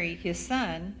marry his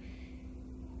son,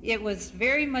 it was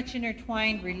very much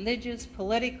intertwined: religious,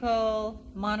 political,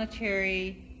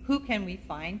 monetary. Who can we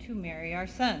find to marry our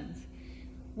sons?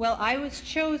 Well, I was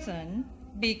chosen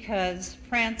because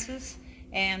Francis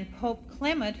and Pope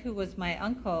Clement, who was my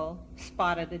uncle,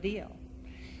 spotted a deal.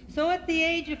 So at the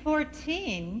age of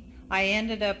 14, I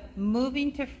ended up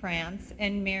moving to France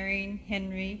and marrying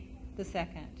Henry II.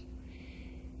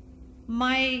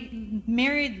 My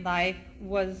married life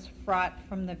was fraught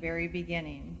from the very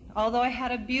beginning. Although I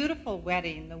had a beautiful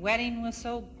wedding, the wedding was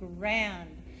so grand.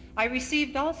 I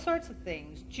received all sorts of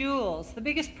things: jewels, the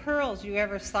biggest pearls you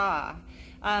ever saw,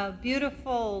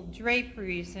 beautiful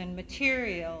draperies and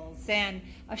materials, and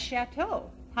a chateau.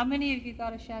 How many of you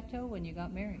got a chateau when you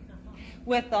got married?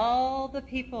 With all the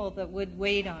people that would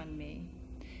wait on me.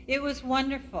 It was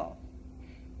wonderful.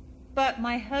 But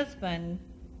my husband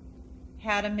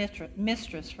had a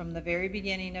mistress from the very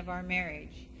beginning of our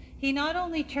marriage. He not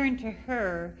only turned to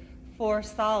her for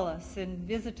solace and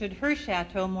visited her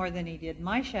chateau more than he did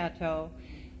my chateau,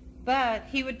 but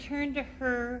he would turn to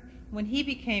her when he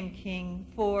became king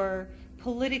for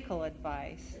political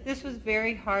advice. This was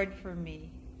very hard for me.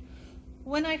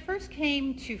 When I first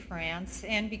came to France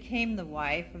and became the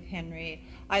wife of Henry,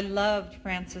 I loved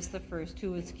Francis I,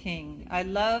 who was king. I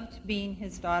loved being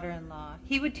his daughter-in-law.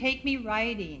 He would take me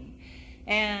riding,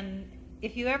 and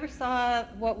if you ever saw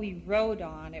what we rode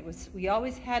on, we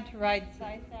always had to ride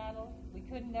side saddle. We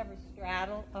couldn't ever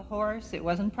straddle a horse. It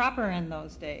wasn't proper in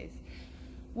those days.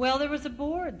 Well, there was a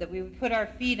board that we would put our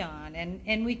feet on,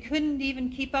 and we couldn't even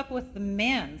keep up with the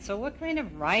men. So what kind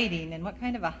of riding and what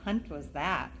kind of a hunt was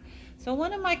that? So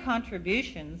one of my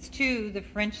contributions to the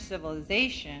French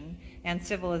civilization and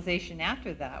civilization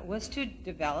after that was to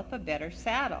develop a better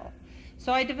saddle.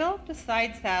 So I developed a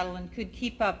side saddle and could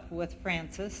keep up with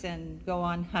Francis and go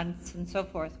on hunts and so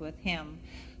forth with him.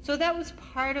 So that was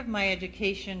part of my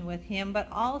education with him, but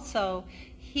also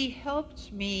he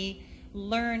helped me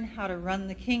learn how to run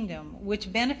the kingdom,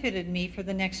 which benefited me for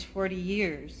the next 40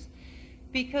 years.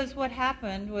 Because what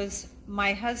happened was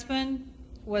my husband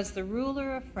was the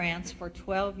ruler of France for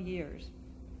 12 years.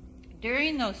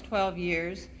 During those 12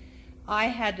 years, I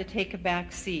had to take a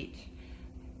back seat.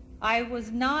 I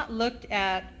was not looked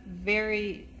at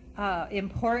very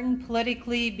important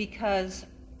politically because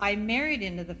I married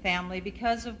into the family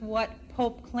because of what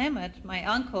Pope Clement, my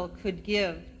uncle, could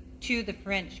give to the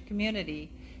French community.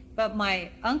 But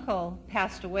my uncle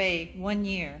passed away 1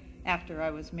 year after I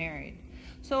was married.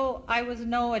 So I was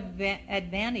no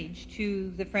advantage to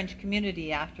the French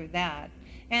community after that,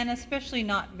 and especially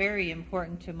not very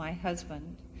important to my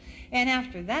husband. And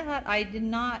after that, I did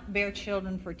not bear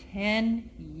children for 10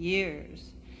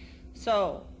 years.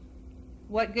 So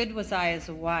what good was I as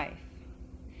a wife?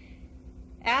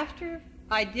 After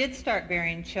I did start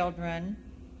bearing children,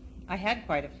 I had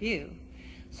quite a few.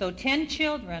 So 10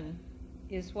 children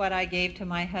is what I gave to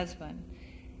my husband.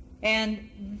 And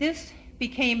this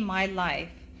became my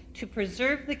life, to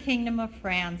preserve the kingdom of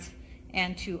France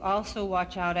and to also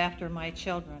watch out after my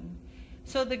children.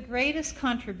 So the greatest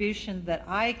contribution that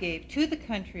I gave to the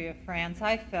country of France,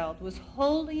 I felt, was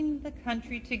holding the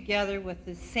country together with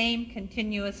the same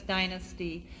continuous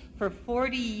dynasty for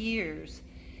 40 years.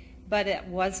 But it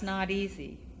was not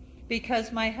easy,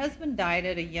 because my husband died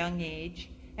at a young age,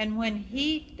 and when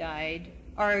he died,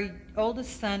 our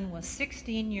oldest son was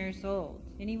 16 years old.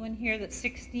 Anyone here that's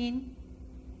 16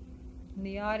 in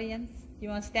the audience? Do you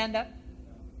want to stand up?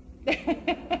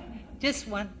 Just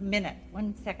 1 minute,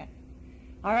 1 second.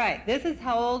 All right, this is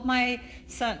how old my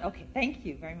son, okay, thank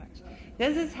you very much.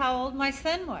 This is how old my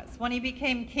son was when he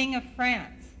became King of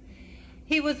France.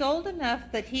 He was old enough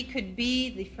that he could be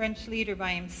the French leader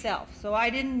by himself, so I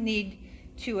didn't need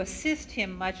to assist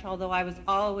him much, although I was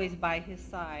always by his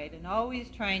side and always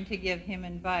trying to give him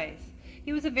advice.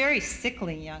 He was a very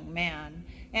sickly young man,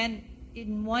 and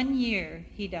in 1 year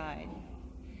he died.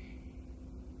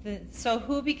 So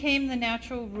who became the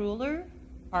natural ruler?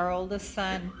 Our oldest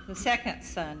son, the second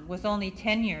son, was only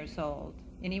 10 years old.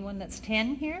 Anyone that's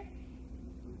 10 here?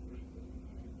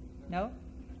 No?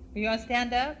 You want to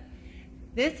stand up?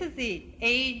 This is the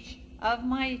age of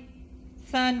my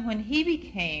son when he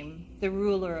became the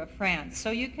ruler of France.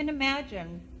 So you can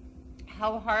imagine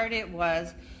how hard it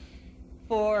was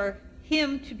for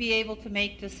him to be able to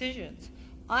make decisions.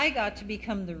 I got to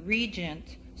become the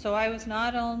regent, so I was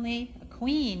not only a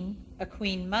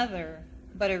queen mother,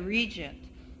 but a regent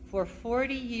for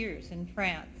 40 years in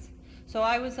France. So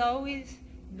I was always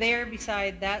there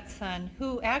beside that son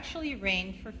who actually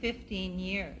reigned for 15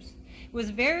 years. It was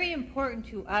very important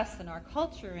to us and our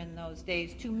culture in those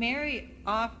days to marry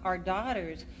off our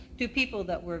daughters to people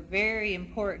that were very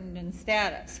important in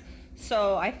status.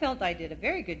 So I felt I did a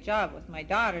very good job with my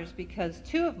daughters because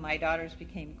 2 of my daughters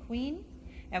became queen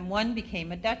and 1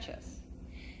 became a duchess.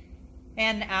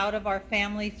 And out of our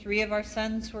family, 3 of our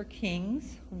sons were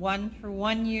kings, 1 for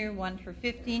 1 year, 1 for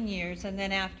 15 years, and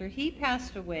then after he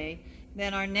passed away,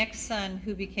 then our next son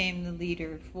who became the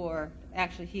leader for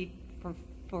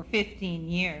 15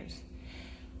 years.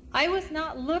 I was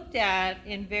not looked at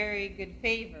in very good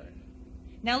favor.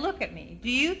 Now look at me. Do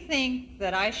you think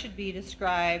that I should be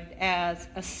described as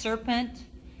a serpent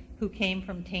who came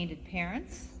from tainted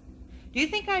parents? Do you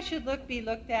think I should be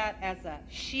looked at as a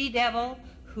she-devil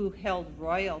who held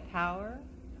royal power?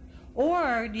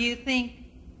 Or do you think,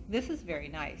 this is very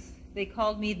nice, they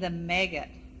called me the maggot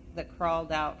that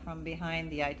crawled out from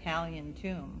behind the Italian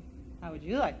tomb. How would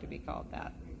you like to be called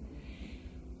that?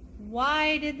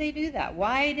 Why did they do that?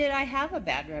 Why did I have a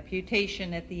bad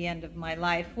reputation at the end of my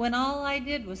life when all I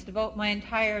did was devote my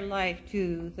entire life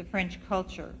to the French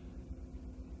culture?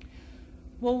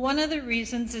 Well, one of the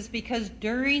reasons is because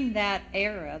during that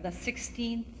era, the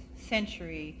 16th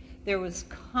century, there was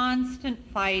constant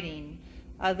fighting.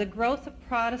 The growth of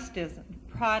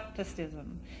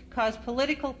Protestantism caused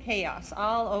political chaos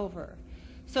all over.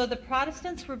 So the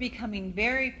Protestants were becoming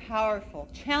very powerful,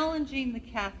 challenging the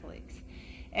Catholics.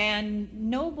 And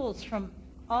nobles from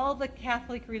all the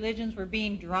Catholic religions were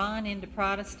being drawn into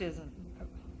Protestantism.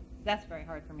 That's very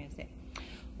hard for me to say.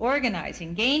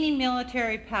 Organizing, gaining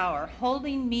military power,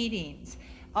 holding meetings,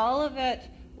 all of it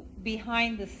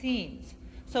behind the scenes.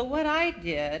 So what I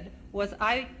did was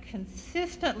I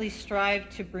consistently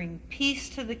strived to bring peace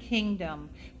to the kingdom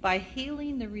by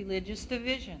healing the religious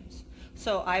divisions.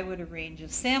 So I would arrange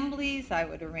assemblies, I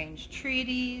would arrange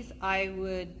treaties, I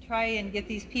would try and get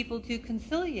these people to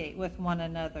conciliate with one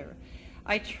another.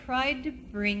 I tried to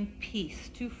bring peace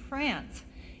to France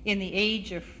in the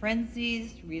age of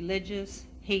frenzied religious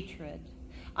hatred.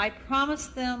 I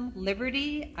promised them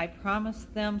liberty, I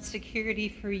promised them security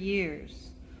for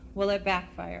years. Well, it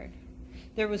backfired.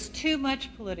 There was too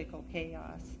much political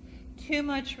chaos, too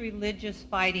much religious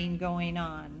fighting going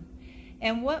on.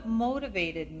 And what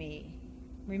motivated me?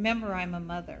 Remember, I'm a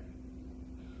mother.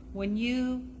 When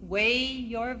you weigh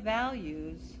your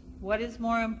values, what is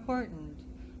more important?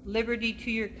 Liberty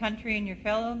to your country and your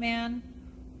fellow man,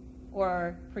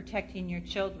 or protecting your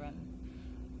children?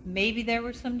 Maybe there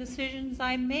were some decisions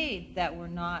I made that were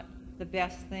not the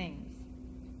best things.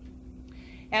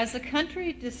 As the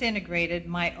country disintegrated,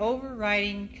 my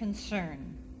overriding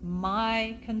concern,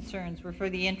 my concerns were for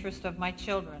the interest of my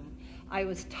children. I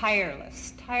was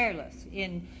tireless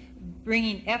in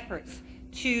bringing efforts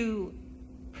to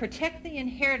protect the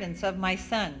inheritance of my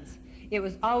sons. It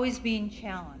was always being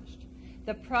challenged.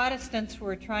 The Protestants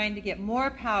were trying to get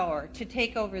more power to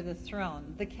take over the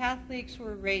throne. The Catholics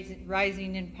were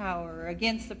rising in power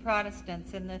against the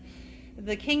Protestants, and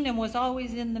the kingdom was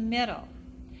always in the middle.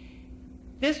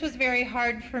 This was very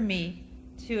hard for me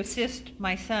to assist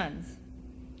my sons.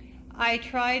 I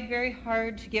tried very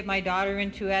hard to get my daughter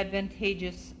into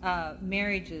advantageous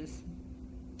marriages.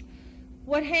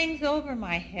 What hangs over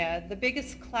my head, the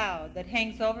biggest cloud that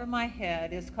hangs over my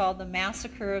head, is called the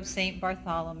Massacre of St.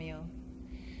 Bartholomew.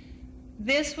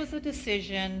 This was a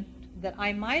decision that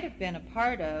I might have been a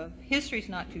part of, history's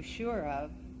not too sure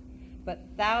of, but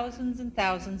thousands and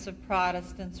thousands of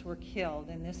Protestants were killed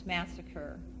in this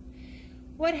massacre.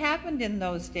 What happened in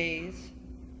those days?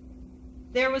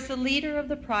 There was a leader of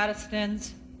the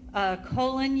Protestants,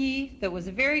 Coligny, that was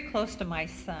very close to my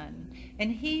son.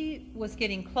 And he was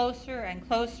getting closer and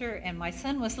closer, and my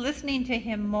son was listening to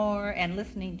him more and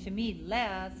listening to me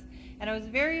less. And I was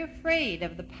very afraid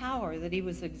of the power that he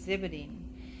was exhibiting.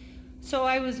 So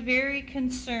I was very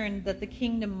concerned that the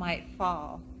kingdom might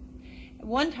fall.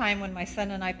 One time when my son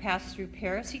and I passed through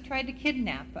Paris, he tried to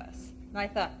kidnap us. And I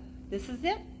thought, this is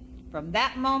it. From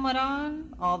that moment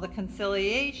on, all the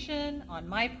conciliation on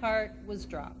my part was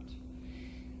dropped.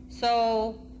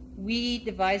 So we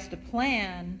devised a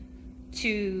plan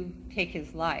to take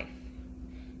his life.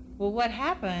 Well, what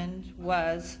happened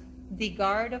was the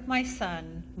guard of my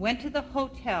son went to the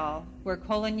hotel where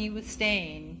Coligny was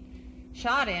staying,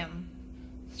 shot him,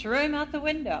 threw him out the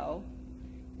window,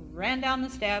 ran down the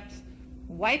steps,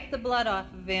 wiped the blood off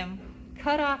of him,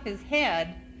 cut off his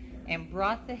head, and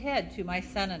brought the head to my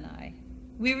son and I.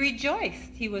 We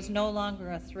rejoiced he was no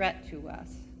longer a threat to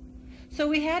us. So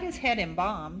we had his head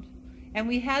embalmed, and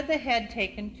we had the head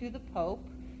taken to the Pope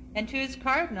and to his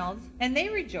cardinals, and they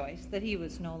rejoiced that he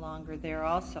was no longer there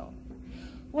also.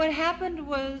 What happened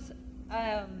was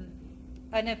an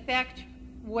effect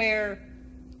where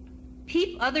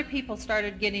other people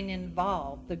started getting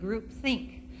involved, the group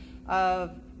think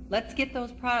of, let's get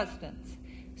those Protestants.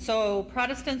 So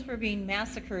Protestants were being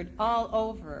massacred all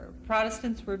over.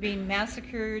 Protestants were being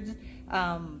massacred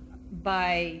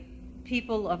by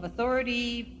people of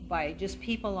authority, by just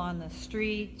people on the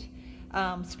street,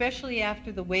 especially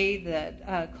after the way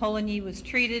that Coligny was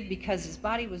treated, because his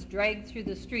body was dragged through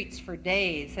the streets for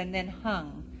days and then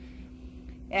hung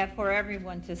for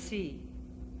everyone to see.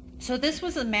 So this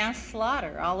was a mass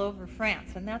slaughter all over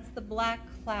France, and that's the black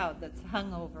cloud that's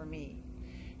hung over me.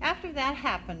 After that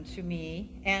happened to me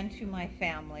and to my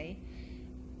family,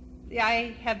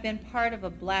 I have been part of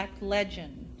a black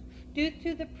legend. Due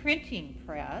to the printing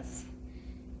press,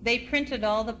 they printed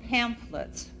all the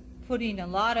pamphlets, putting a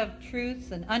lot of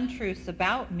truths and untruths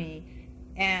about me,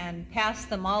 and passed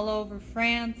them all over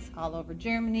France, all over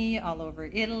Germany, all over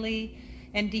Italy,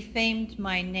 and defamed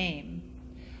my name.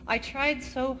 I tried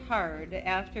so hard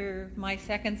after my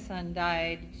second son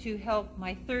died to help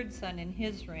my third son in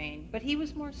his reign, but he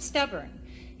was more stubborn.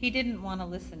 He didn't want to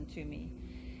listen to me.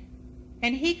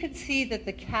 And he could see that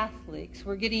the Catholics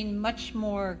were getting much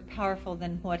more powerful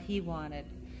than what he wanted.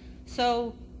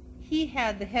 So he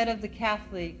had the head of the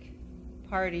Catholic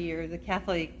Party, or the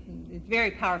Catholic,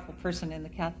 very powerful person in the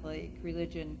Catholic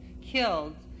religion,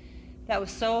 killed. That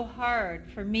was so hard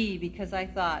for me, because I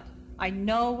thought, I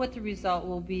know what the result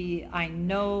will be. I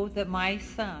know that my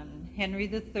son, Henry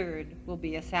III, will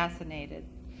be assassinated.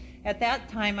 At that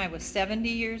time, I was 70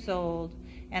 years old,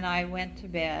 and I went to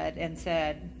bed and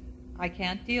said, I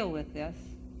can't deal with this.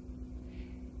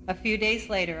 A few days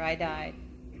later, I died.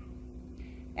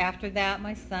 After that,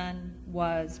 my son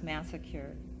was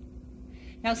massacred.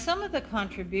 Now, some of the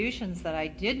contributions that I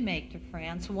did make to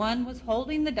France, one was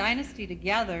holding the dynasty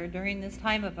together during this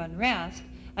time of unrest.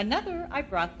 Another, I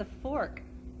brought the fork.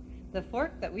 The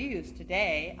fork that we use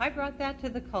today, I brought that to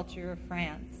the culture of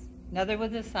France. Another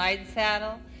was a side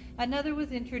saddle. Another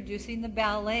was introducing the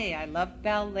ballet. I loved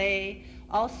ballet.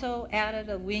 Also added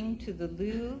a wing to the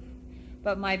Louvre.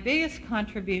 But my biggest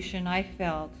contribution, I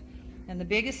felt, and the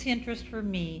biggest interest for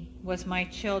me, was my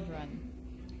children.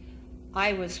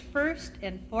 I was first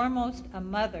and foremost a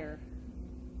mother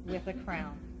with a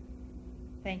crown.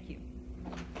 Thank you.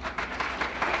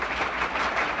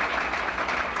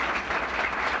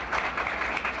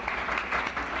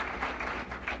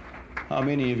 How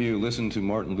many of you listened to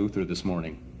Martin Luther this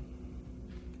morning?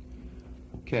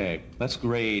 Okay, let's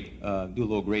grade, do a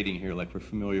little grading here like we're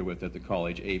familiar with at the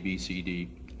college, A, B, C, D,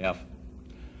 F.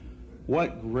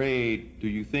 What grade do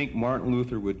you think Martin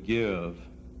Luther would give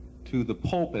to the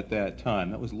Pope at that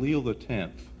time? That was Leo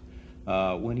X.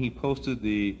 When he posted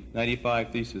the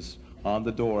 95 Thesis on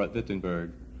the door at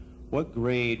Wittenberg, what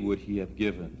grade would he have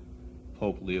given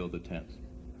Pope Leo X?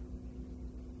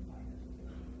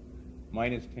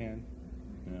 -10?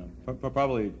 Yeah,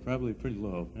 probably pretty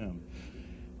low. Yeah.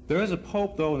 There is a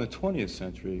Pope, though, in the 20th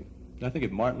century. I think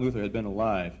if Martin Luther had been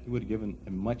alive, he would have given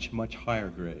a much, much higher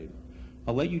grade.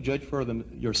 I'll let you judge for them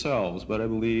yourselves, but I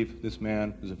believe this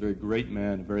man was a very great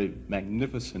man, a very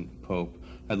magnificent Pope.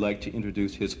 I'd like to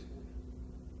introduce his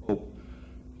Pope,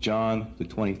 John the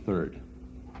 23rd.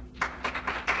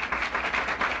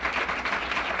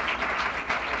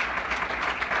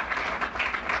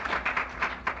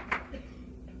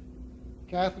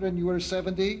 Catherine, you were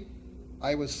 70.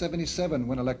 I was 77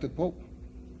 when elected Pope.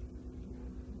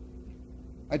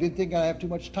 I didn't think I'd have too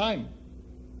much time.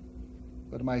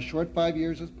 But in my short 5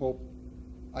 years as Pope,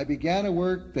 I began a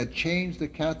work that changed the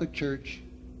Catholic Church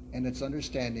and its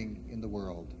understanding in the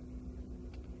world.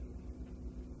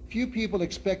 Few people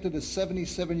expected a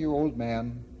 77-year-old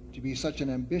man to be such an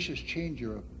ambitious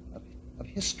changer of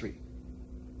history.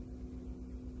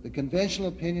 The conventional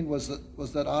opinion was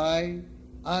that I,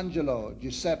 Angelo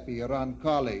Giuseppe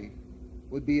Roncalli,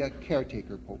 would be a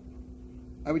caretaker Pope.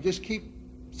 I would just keep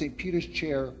St. Peter's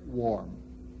chair warm.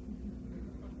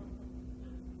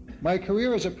 My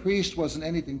career as a priest wasn't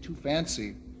anything too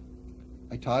fancy.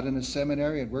 I taught in a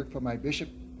seminary and worked for my bishop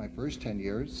my first 10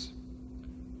 years.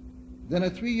 Then a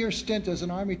 3-year stint as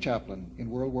an army chaplain in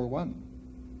World War I.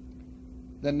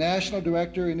 Then national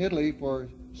director in Italy for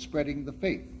spreading the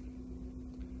faith.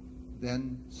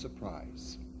 Then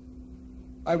surprise.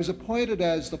 I was appointed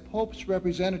as the Pope's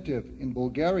representative in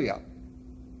Bulgaria,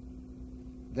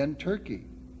 then Turkey,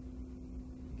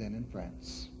 then in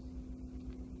France.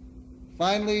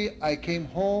 Finally, I came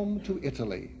home to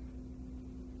Italy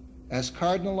as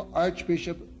Cardinal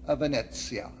Archbishop of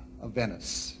Venezia, of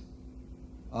Venice.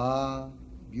 Ah,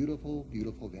 beautiful,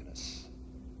 beautiful Venice.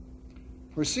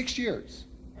 For 6 years,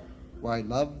 where I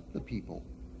loved the people,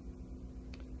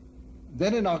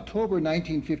 Then in October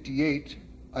 1958,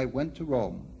 I went to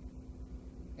Rome.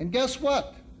 And guess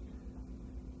what?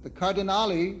 The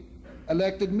Cardinali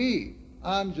elected me,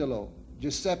 Angelo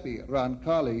Giuseppe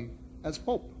Roncalli, as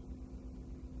Pope.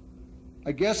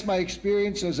 I guess my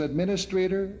experience as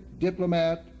administrator,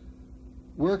 diplomat,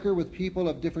 worker with people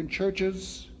of different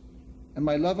churches, and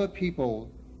my love of people,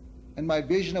 and my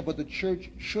vision of what the church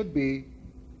should be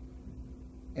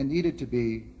and needed to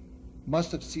be,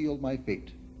 must have sealed my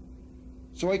fate.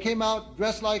 So I came out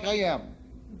dressed like I am,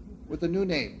 with a new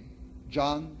name,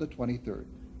 John the 23rd.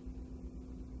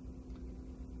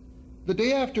 The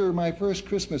day after my first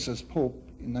Christmas as Pope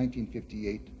in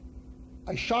 1958,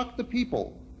 I shocked the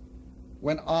people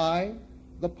when I,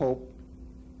 the Pope,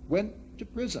 went to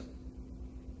prison,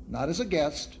 not as a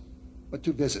guest, but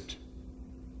to visit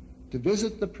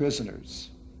the prisoners.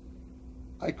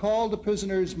 I called the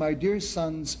prisoners my dear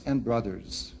sons and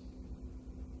brothers.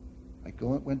 I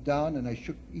went down and I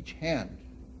shook each hand.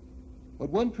 But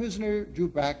one prisoner drew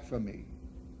back from me.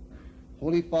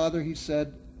 Holy Father, he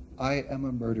said, I am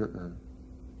a murderer.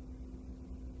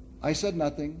 I said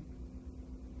nothing.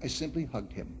 I simply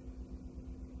hugged him.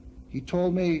 He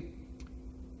told me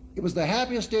it was the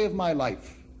happiest day of my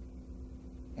life,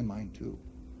 and mine too.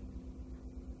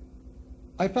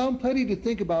 I found plenty to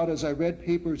think about as I read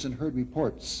papers and heard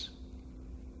reports.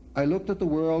 I looked at the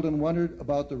world and wondered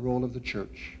about the role of the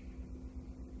church.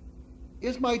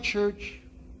 Is my church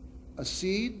a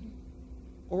seed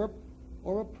or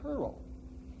a pearl?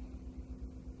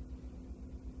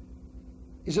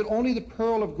 Is it only the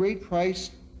pearl of great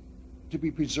price to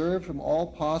be preserved from all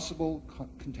possible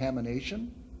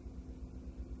contamination?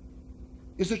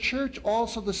 Is the church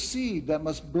also the seed that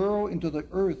must burrow into the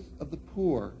earth of the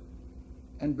poor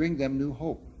and bring them new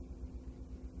hope?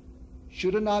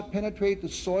 Should it not penetrate the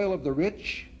soil of the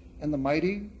rich and the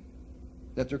mighty,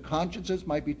 that their consciences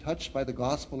might be touched by the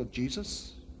gospel of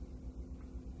Jesus?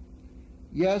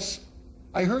 Yes,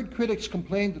 I heard critics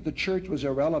complain that the church was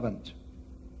irrelevant.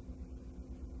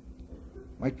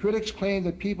 My critics claimed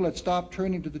that people had stopped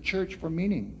turning to the church for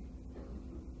meaning.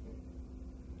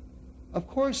 Of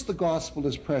course the gospel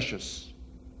is precious,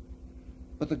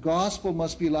 but the gospel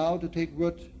must be allowed to take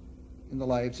root in the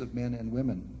lives of men and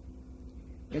women.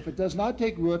 If it does not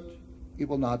take root, it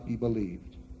will not be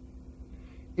believed.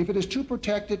 If it is too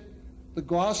protected, the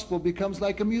gospel becomes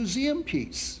like a museum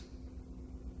piece,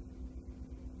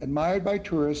 admired by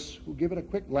tourists who give it a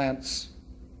quick glance.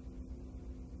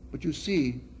 But you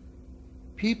see,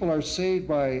 people are saved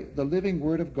by the living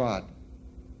Word of God,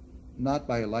 not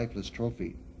by a lifeless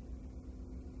trophy.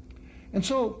 And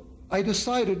so I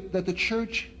decided that the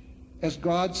church, as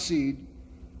God's seed,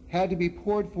 had to be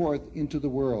poured forth into the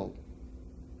world.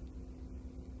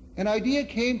 An idea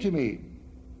came to me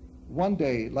one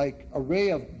day like a ray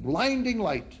of blinding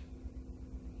light.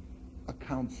 A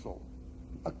council,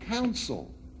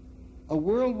 a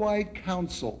worldwide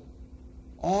council,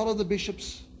 all of the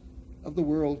bishops of the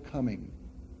world coming.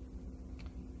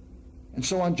 And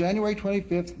so on January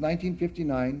 25th,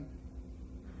 1959,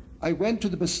 I went to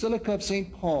the Basilica of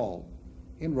St. Paul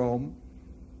in Rome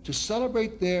to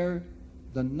celebrate there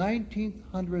the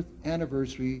 1900th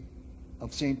anniversary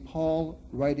of St. Paul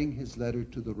writing his letter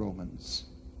to the Romans.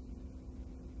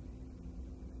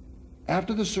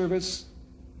 After the service,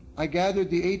 I gathered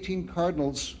the 18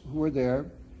 cardinals who were there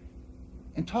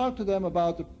and talked to them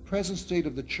about the present state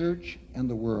of the church and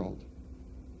the world.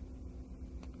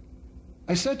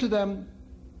 I said to them,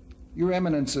 Your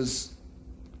Eminences,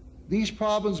 these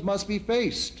problems must be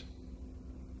faced.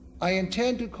 I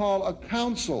intend to call a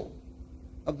council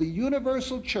of the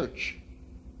universal church.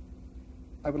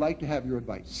 I would like to have your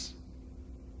advice.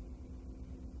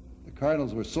 The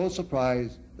cardinals were so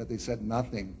surprised that they said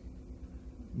nothing.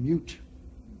 Mute.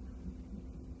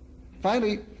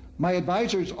 Finally, my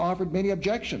advisors offered many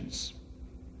objections.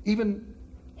 Even,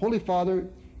 Holy Father,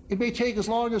 it may take as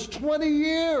long as 20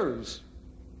 years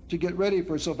to get ready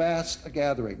for so vast a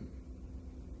gathering.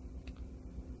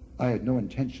 I had no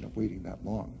intention of waiting that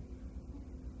long.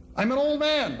 I'm an old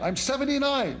man. I'm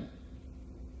 79.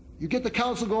 You get the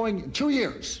council going in 2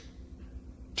 years.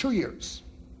 2 years.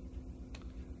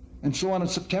 And so on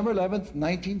September 11th,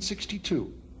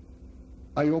 1962,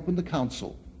 I opened the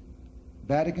council,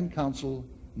 Vatican Council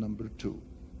number 2.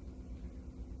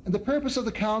 And the purpose of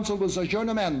the council was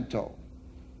aggiornamento,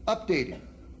 updating.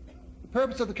 The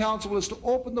purpose of the council was to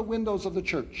open the windows of the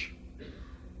church.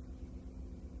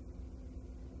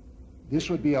 This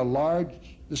would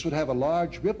have a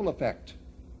large ripple effect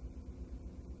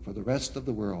for the rest of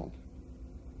the world,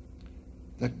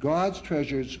 that God's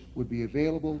treasures would be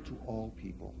available to all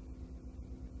people.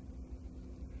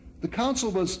 The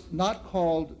council was not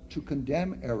called to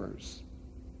condemn errors.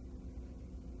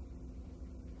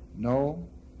 No,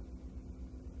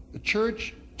 the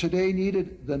church today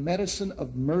needed the medicine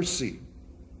of mercy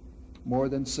more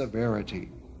than severity.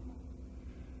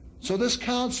 So this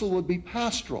council would be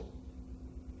pastoral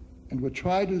and would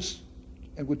try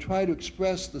to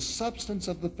express the substance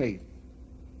of the faith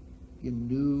in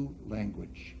new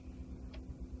language.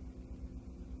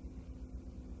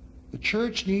 The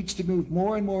church needs to move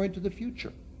more and more into the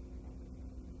future.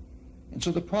 And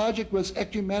so the project was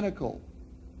ecumenical,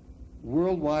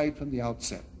 worldwide from the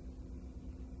outset,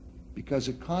 because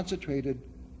it concentrated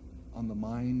on the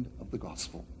mind of the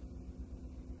gospel.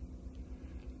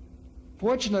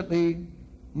 Fortunately,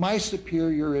 my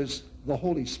superior is the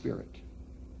Holy Spirit.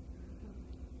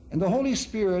 And the Holy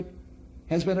Spirit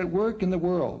has been at work in the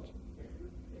world.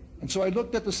 And so I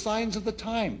looked at the signs of the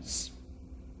times.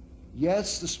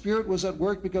 Yes, the Spirit was at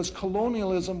work because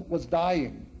colonialism was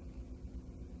dying.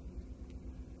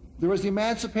 There was the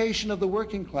emancipation of the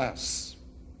working class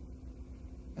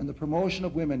and the promotion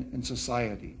of women in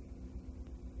society.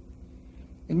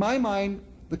 In my mind,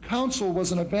 the council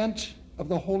was an event of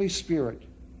the Holy Spirit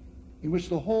in which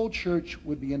the whole church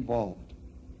would be involved.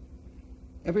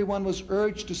 Everyone was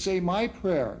urged to say my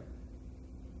prayer,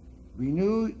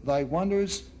 renew thy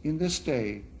wonders in this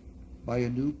day by a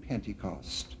new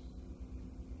Pentecost.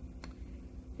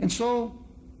 And so,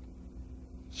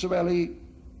 Sorelli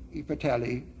e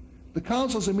Fratelli, the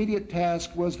council's immediate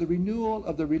task was the renewal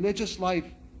of the religious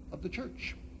life of the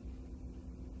church,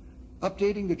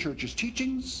 updating the church's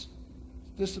teachings,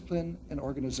 discipline, and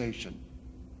organization.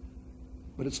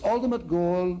 But its ultimate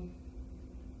goal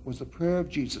was the prayer of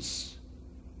Jesus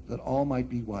that all might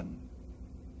be one,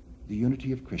 the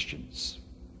unity of Christians.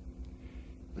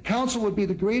 The council would be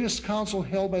the greatest council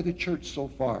held by the church so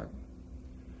far.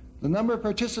 The number of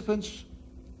participants,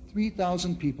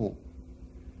 3,000 people.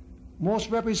 Most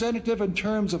representative in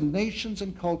terms of nations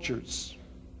and cultures.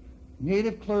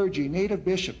 Native clergy, native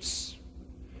bishops.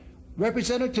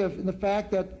 Representative in the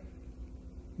fact that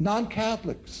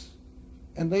non-Catholics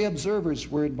and lay observers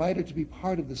were invited to be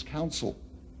part of this council.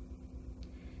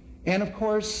 And of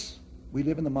course, we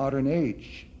live in the modern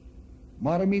age.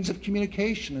 Modern means of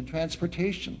communication and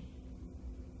transportation.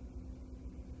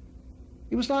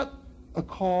 It was not a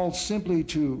call simply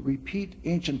to repeat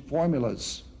ancient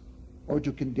formulas or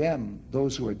to condemn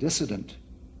those who are dissident.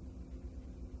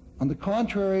 On the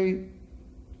contrary,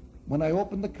 when I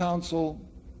opened the council,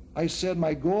 I said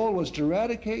my goal was to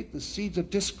eradicate the seeds of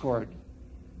discord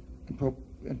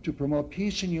and to promote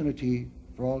peace and unity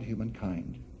for all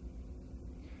humankind.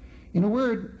 In a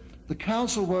word, the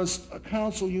council was a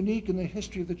council unique in the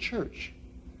history of the church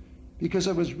because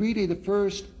it was really the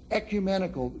first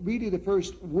ecumenical, really the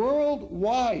first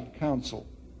worldwide council.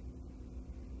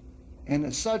 And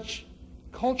as such,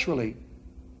 culturally,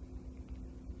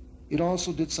 it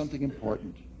also did something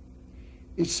important.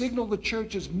 It signaled the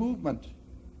church's movement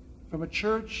from a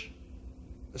church,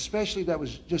 especially that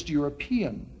was just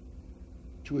European,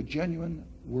 to a genuine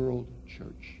world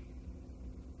church.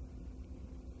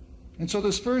 And so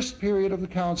this first period of the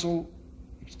council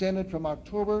extended from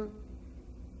October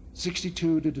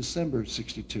 62 to December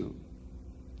 62.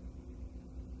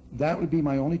 That would be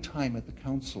my only time at the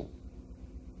council,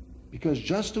 because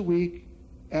just a week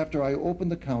after I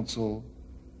opened the council,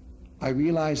 I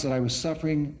realized that I was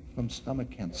suffering from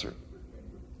stomach cancer.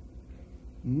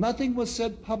 Nothing was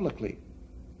said publicly,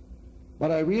 but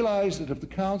I realized that if the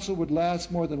council would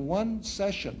last more than one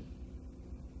session,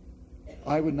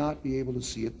 I would not be able to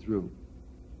see it through.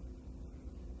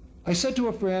 I said to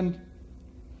a friend,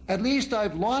 at least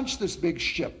I've launched this big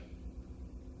ship.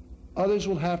 Others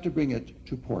will have to bring it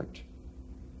to port.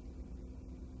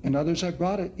 And others have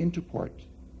brought it into port.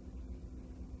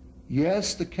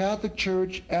 Yes, the Catholic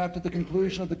Church, after the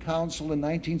conclusion of the council in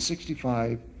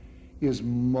 1965, is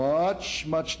much,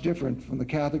 much different from the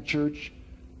Catholic Church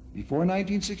before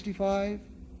 1965,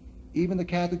 even the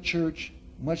Catholic Church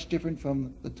much different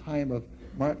from the time of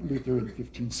Martin Luther in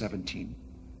 1517.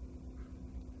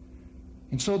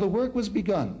 And so the work was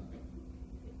begun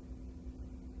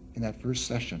in that first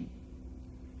session.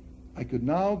 I could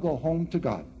now go home to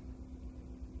God.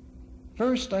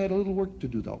 First, I had a little work to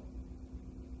do, though.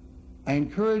 I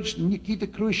encouraged Nikita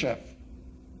Khrushchev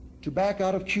to back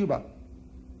out of Cuba.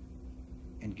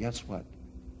 And guess what?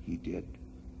 He did.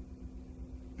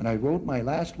 And I wrote my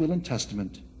last will and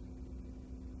testament,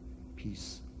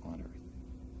 peace on earth.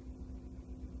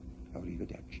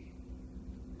 Arrivederci.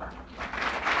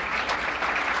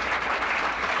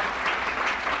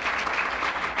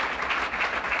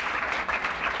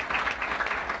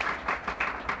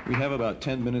 We have about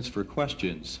 10 minutes for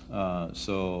questions.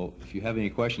 So if you have any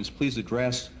questions, please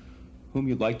address whom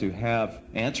you'd like to have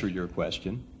answer your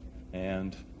question,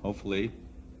 and hopefully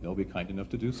they'll be kind enough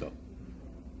to do so.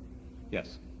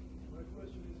 Yes? My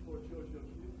question is for Jojo.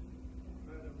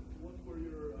 Madam, what were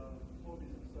your hobbies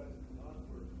besides the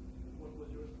artwork? What was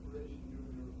your inspiration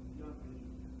during your young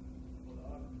age for the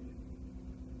art medium?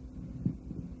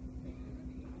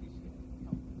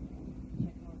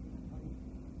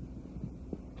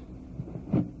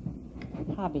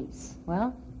 Hobbies.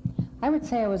 Well, I would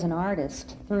say I was an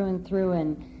artist through and through,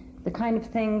 and the kind of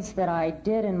things that I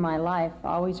did in my life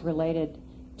always related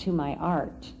to my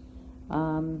art.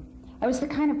 I was the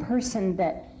kind of person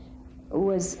that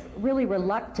was really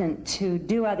reluctant to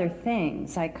do other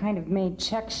things. I kind of made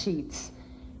check sheets.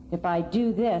 If I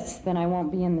do this, then I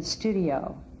won't be in the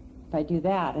studio. If I do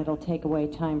that, it'll take away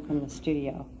time from the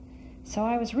studio. So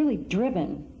I was really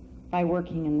driven by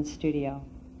working in the studio.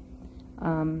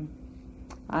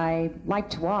 I like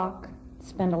to walk,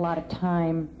 spend a lot of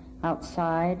time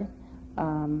outside,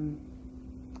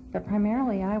 but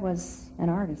primarily I was an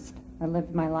artist. I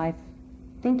lived my life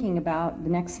thinking about the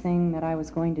next thing that I was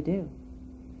going to do.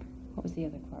 What was the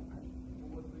other part?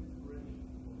 What was the inspiration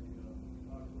for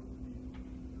the artwork medium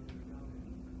during your young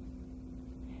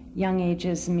age? Young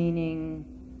ages meaning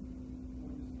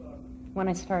When you started? when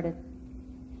I started.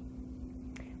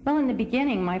 Well, in the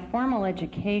beginning, my formal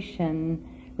education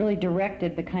really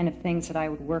directed the kind of things that I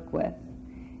would work with.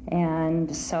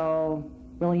 And so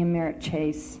William Merritt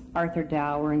Chase, Arthur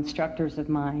Dow were instructors of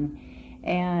mine,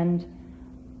 and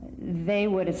they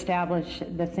would establish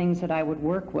the things that I would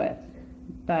work with.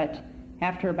 But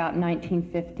after about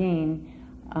 1915,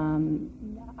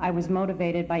 I was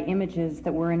motivated by images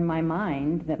that were in my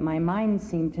mind, that my mind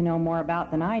seemed to know more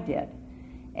about than I did.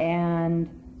 And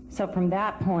so from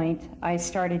that point, I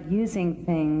started using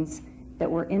things that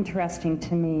were interesting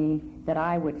to me that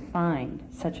I would find,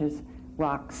 such as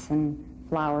rocks and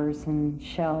flowers and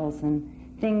shells and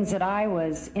things that I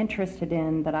was interested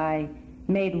in that I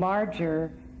made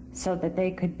larger so that they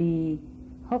could be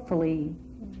hopefully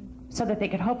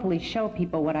show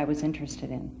people what I was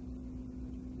interested in.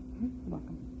 You're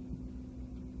welcome.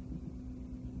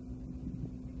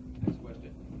 Next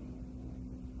question.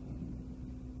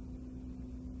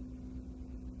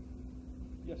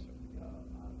 Yes, sir.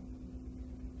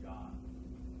 John.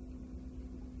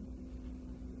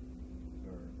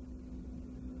 Sir.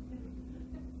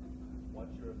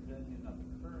 What's your opinion of the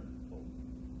current Pope?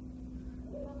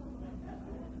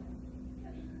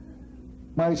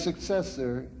 My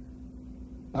successor,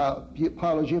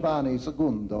 Paolo Giovanni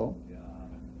II,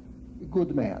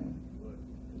 good man,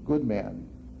 good man.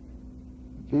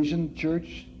 Vision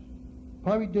Church,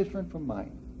 probably different from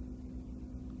mine.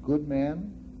 Good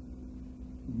man,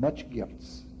 much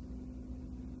gifts,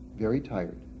 very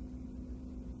tired.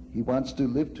 He wants to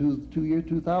live to year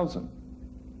 2000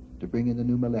 to bring in the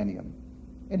new millennium,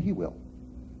 and he will,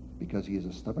 because he is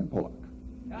a stubborn Polak.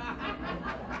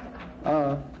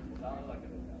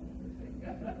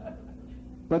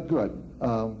 But good.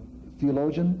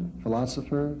 Theologian,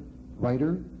 philosopher,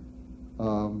 writer.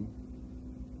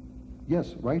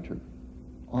 Yes, writer,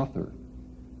 author.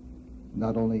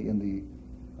 Not only in the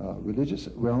religious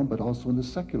realm, but also in the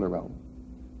secular realm.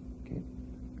 Okay,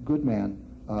 good man.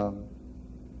 I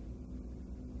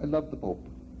love the Pope.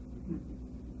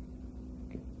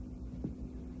 Okay.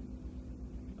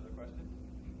 Other questions?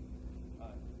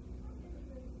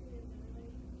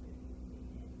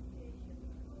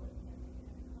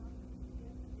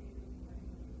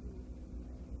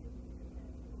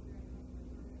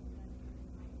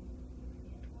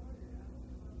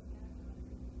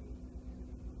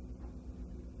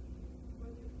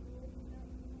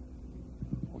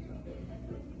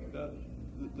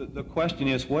 The question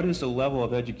is, what is the level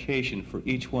of education for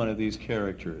each one of these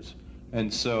characters?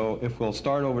 And so if we'll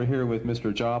start over here with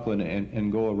Mr. Joplin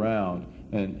and go around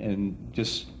and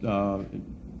just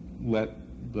let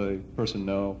the person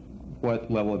know what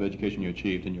level of education you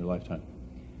achieved in your lifetime.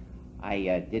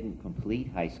 I didn't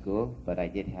complete high school, but I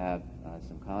did have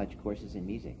some college courses in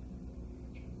music.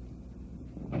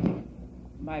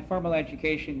 My formal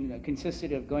education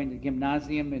consisted of going to the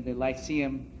gymnasium and the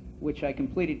lyceum, which I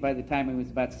completed by the time I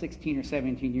was about 16 or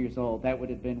 17 years old. That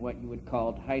would have been what you would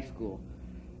call high school.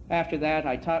 After that,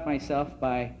 I taught myself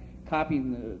by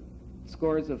copying the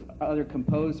scores of other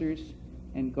composers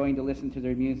and going to listen to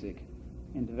their music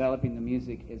and developing the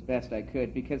music as best I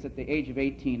could, because at the age of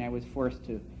 18, I was forced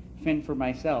to fend for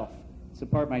myself,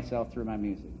 support myself through my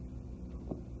music.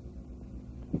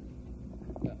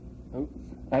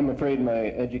 I'm afraid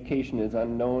my education is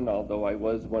unknown, although I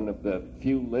was one of the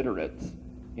few literates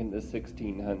in the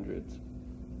 1600s?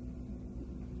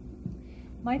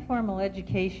 My formal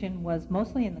education was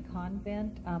mostly in the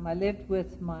convent. I lived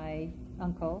with my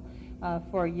uncle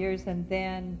for years, and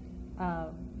then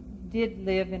did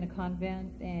live in a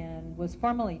convent and was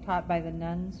formally taught by the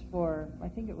nuns for, I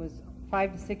think it was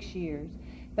 5 to 6 years.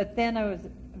 But then I was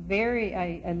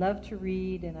I loved to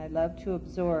read and I loved to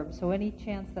absorb. So any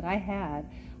chance that I had,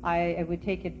 I would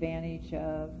take advantage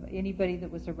of anybody that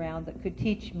was around that could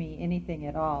teach me anything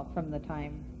at all from the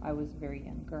time I was a very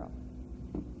young girl.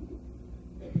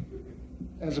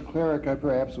 As a cleric, I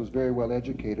perhaps was very well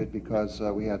educated because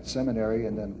we had seminary,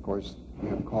 and then, of course, we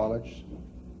had college,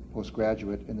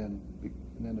 postgraduate, and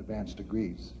then advanced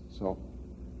degrees. So,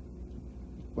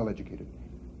 well educated.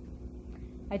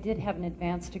 I did have an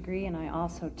advanced degree, and I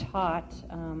also taught.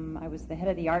 I was the head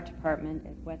of the art department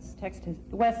at West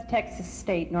Texas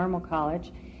State Normal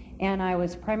College, and I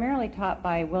was primarily taught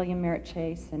by William Merritt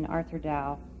Chase and Arthur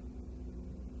Dow.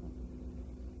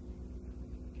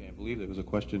 Okay, I believe there was a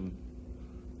question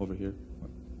over here.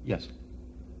 Yes.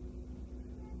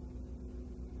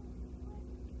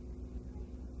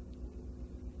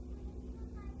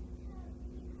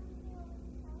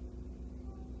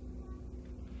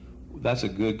 That's a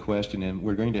good question, and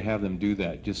we're going to have them do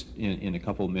that just in a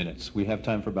couple of minutes. We have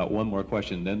time for about one more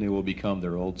question, then they will become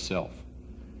their old self.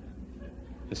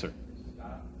 Yes, sir.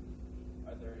 Scott,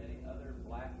 are there any other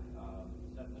black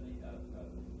symphony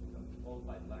composed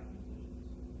by black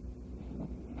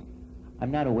musicians? I'm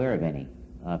not aware of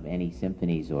any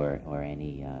symphonies or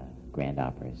any grand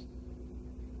operas.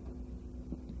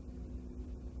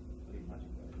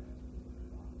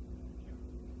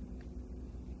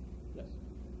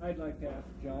 I'd like to ask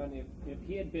John, if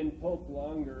he had been Pope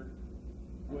longer,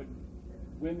 would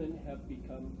women have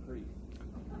become priests?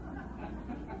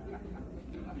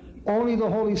 Only the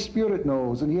Holy Spirit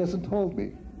knows, and he hasn't told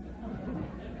me.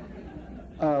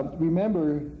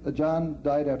 Remember, John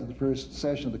died after the first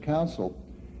session of the council,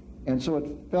 and so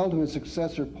it fell to his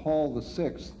successor, Paul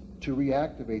VI, to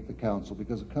reactivate the council,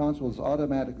 because the council was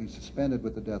automatically suspended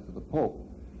with the death of the Pope.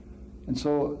 And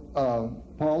so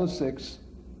Paul VI,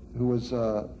 who was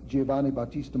Giovanni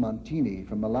Battista Montini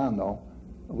from Milano,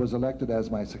 was elected as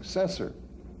my successor.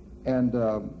 And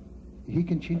he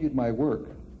continued my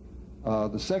work.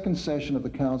 The second session of the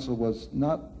council was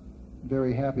not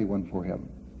very happy one for him.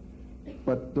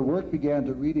 But the work began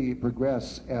to really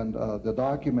progress, and the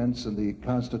documents and the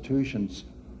constitutions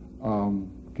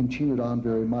continued on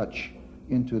very much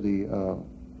into the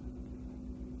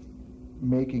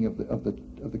making of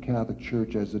the Catholic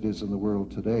Church as it is in the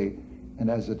world today, and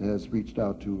as it has reached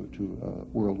out to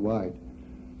worldwide.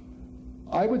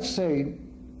 I would say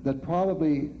that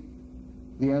probably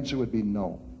the answer would be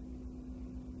no.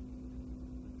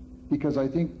 Because I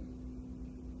think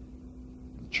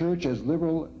the church, as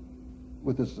liberal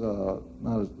with its,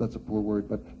 that's a poor word,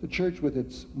 but the church with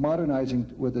its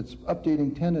modernizing, with its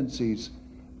updating tendencies,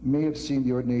 may have seen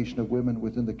the ordination of women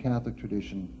within the Catholic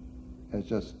tradition as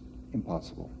just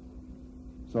impossible.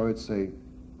 So I would say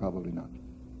probably not.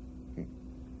 Okay.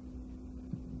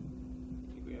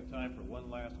 I think we have time for one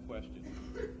last question.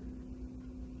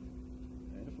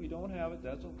 And if we don't have it,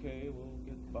 that's okay. We'll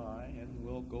get by and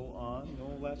we'll go on.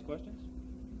 No last questions?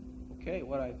 Okay,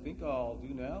 what I think I'll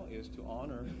do now is to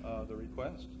honor the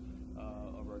request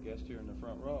of our guest here in the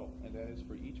front row, and that is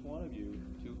for each one of you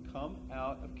to come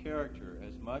out of character.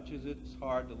 As much as it's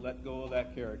hard to let go of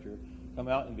that character, come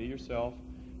out and be yourself.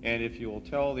 And if you will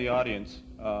tell the audience,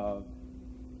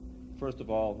 first of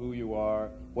all, who you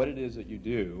are, what it is that you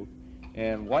do,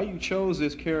 and why you chose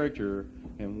this character,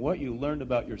 and what you learned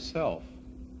about yourself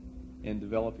in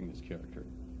developing this character.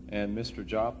 And Mr.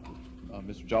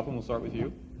 Joplin, we'll start with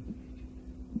you.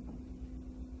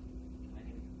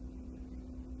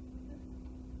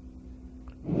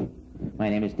 My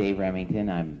name is Dave Remington.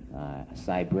 I'm a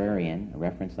librarian, a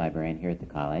reference librarian here at the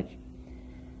college.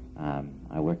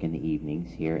 I work in the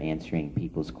evenings here answering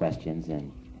people's questions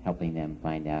and helping them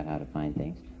find out how to find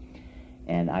things.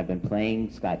 And I've been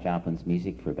playing Scott Joplin's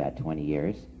music for about 20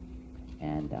 years.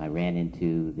 And I ran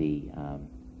into the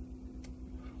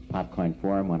Popcorn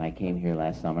Forum when I came here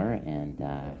last summer and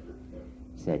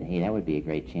said, hey, that would be a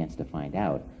great chance to find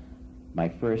out. My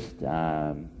first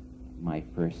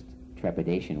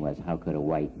trepidation was, how could a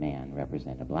white man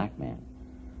represent a black man?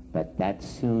 But that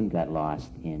soon got lost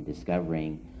in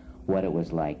discovering what it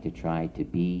was like to try to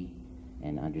be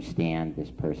and understand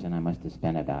this person. I must have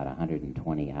spent about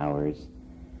 120 hours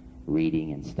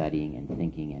reading and studying and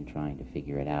thinking and trying to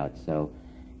figure it out. So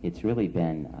it's really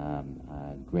been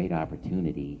a great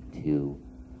opportunity to,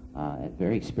 a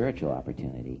very spiritual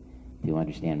opportunity, to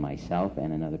understand myself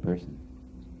and another person.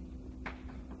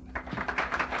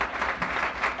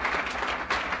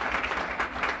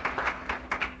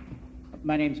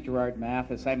 My name's Gerard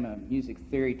Mathis. I'm a music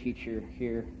theory teacher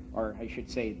here, or I should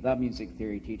say the music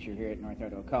theory teacher here at North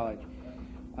Idaho College.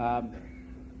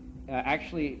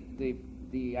 Actually,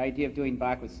 the idea of doing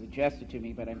Bach was suggested to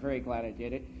me, but I'm very glad I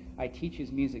did it. I teach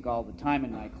his music all the time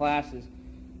in my classes,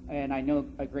 and I know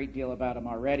a great deal about him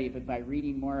already, but by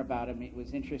reading more about him, it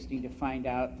was interesting to find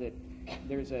out that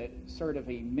there's a sort of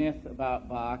a myth about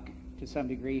Bach, to some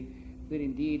degree, that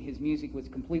indeed his music was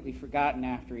completely forgotten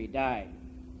after he died.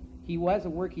 He was a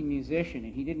working musician,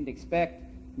 and he didn't expect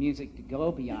music to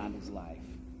go beyond his life.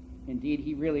 Indeed,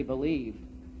 he really believed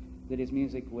that his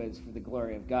music was for the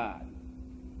glory of God.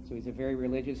 So he's a very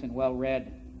religious and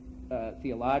well-read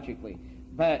theologically.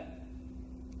 But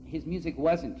his music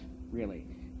wasn't really.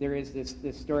 There is this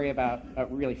story about,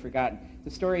 really forgotten,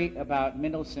 the story about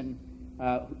Mendelssohn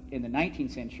in the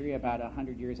 19th century, about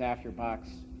 100 years after Bach's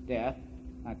death,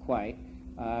 not quite,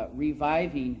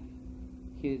 reviving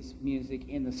his music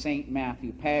in the St.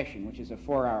 Matthew Passion, which is a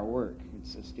 4-hour work.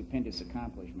 It's a stupendous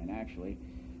accomplishment, actually,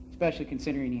 especially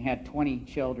considering he had 20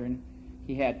 children,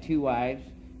 he had 2 wives,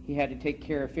 he had to take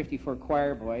care of 54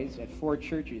 choir boys at 4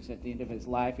 churches at the end of his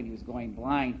life, and he was going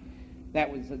blind.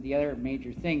 That was the other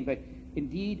major thing. But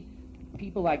indeed,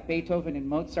 people like Beethoven and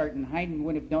Mozart and Haydn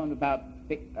would have known about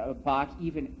Bach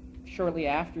even shortly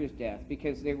after his death,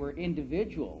 because they were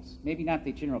individuals, maybe not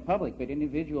the general public, but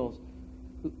individuals,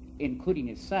 who, including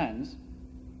his sons,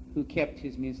 who kept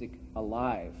his music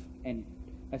alive and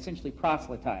essentially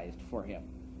proselytized for him,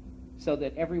 so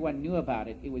that everyone knew about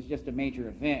it. It was just a major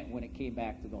event when it came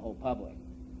back to the whole public.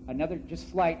 Another just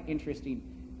slight interesting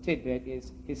tidbit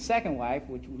is his second wife,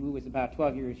 who was about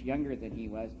 12 years younger than he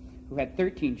was, who had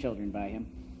 13 children by him.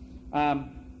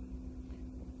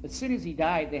 As soon as he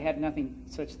died, they had nothing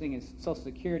such thing as Social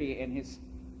Security, and his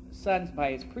sons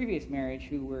by his previous marriage,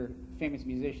 who were famous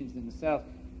musicians themselves,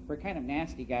 were kind of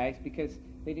nasty guys because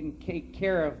they didn't take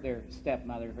care of their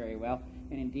stepmother very well.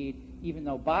 And indeed, even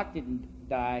though Bach didn't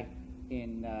die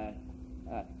in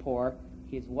poor,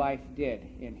 his wife did.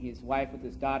 And his wife with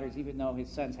his daughters, even though his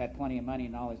sons had plenty of money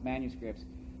and all his manuscripts,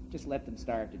 just let them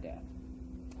starve to death.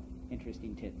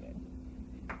 Interesting tidbit.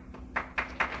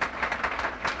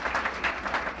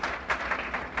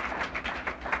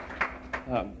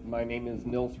 My name is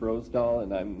Nils Rosedahl,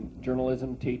 and I'm a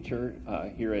journalism teacher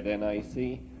here at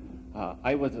NIC.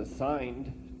 I was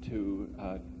assigned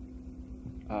to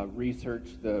research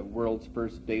the world's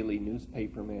first daily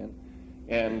newspaperman,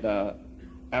 and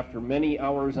after many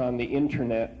hours on the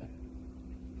internet,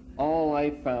 all I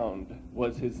found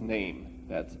was his name.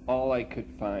 That's all I could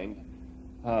find.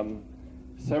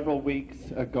 Several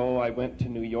weeks ago, I went to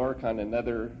New York on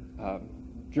another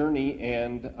journey,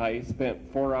 and I spent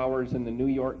 4 hours in the New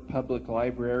York Public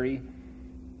Library,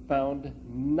 found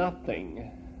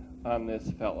nothing on this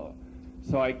fellow.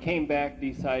 So I came back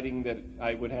deciding that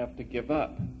I would have to give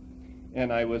up.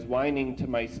 And I was whining to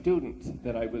my students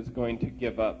that I was going to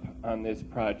give up on this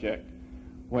project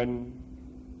when,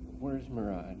 where's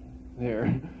Murad?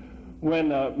 There. When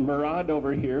Murad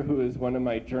over here, who is one of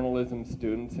my journalism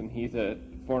students, and he's a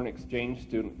foreign exchange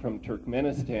student from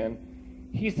Turkmenistan,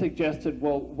 he suggested,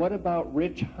 well, what about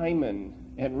Rich Hyman?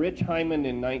 And Rich Hyman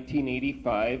in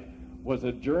 1985 was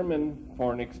a German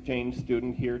foreign exchange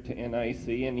student here to NIC,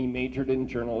 and he majored in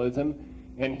journalism,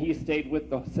 and he stayed with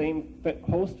the same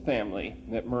host family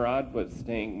that Murad is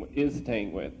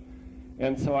staying with.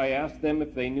 And so I asked them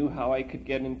if they knew how I could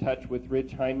get in touch with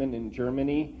Rich Hyman in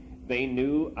Germany. They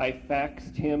knew. I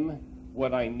faxed him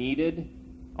what I needed.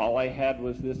 All I had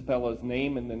was this fellow's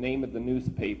name and the name of the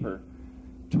newspaper.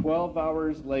 12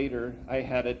 hours later, I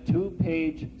had a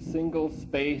 2-page,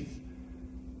 single-space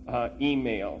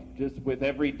email, just with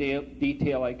every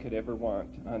detail I could ever want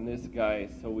on this guy.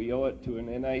 So we owe it to an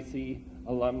NIC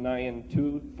alumni and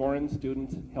 2 foreign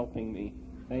students helping me.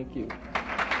 Thank you.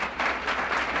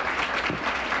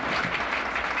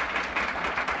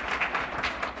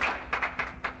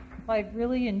 Well, I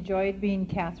really enjoyed being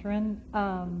Catherine.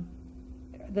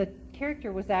 The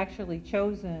character was actually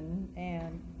chosen,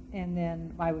 and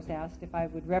then I was asked if I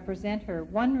would represent her.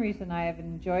 One reason I have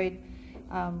enjoyed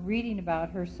reading about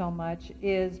her so much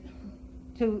is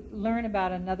to learn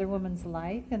about another woman's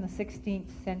life in the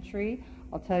 16th century.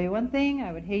 I'll tell you one thing,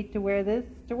 I would hate to wear this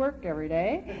to work every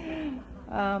day.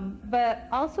 But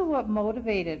also what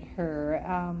motivated her,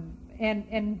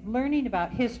 and learning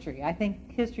about history. I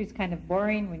think history is kind of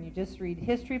boring when you just read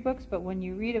history books, but when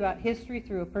you read about history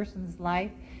through a person's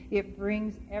life, it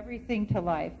brings everything to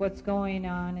life, what's going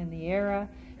on in the era,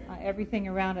 everything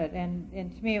around it,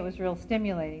 and to me it was real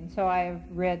stimulating. So I've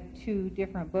read 2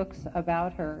 different books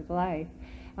about her life.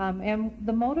 And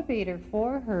the motivator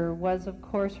for her was, of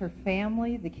course, her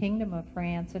family, the Kingdom of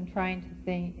France, and trying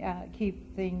to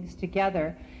keep things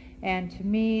together. And to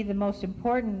me, the most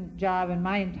important job in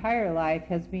my entire life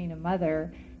has been a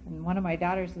mother. And one of my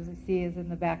daughters, as I see, is in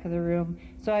the back of the room.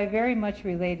 So I very much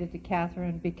related to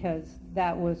Catherine because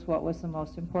that was what was the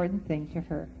most important thing to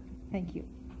her. Thank you.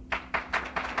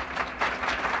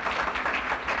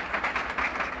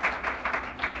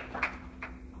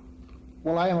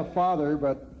 Well, I am a father,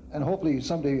 and hopefully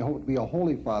someday hope to be a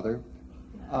holy father.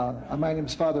 My name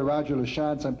is Father Roger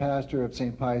LaChance. I'm pastor of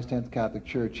St. Pius X Catholic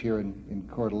Church here in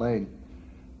Coeur d'Alene.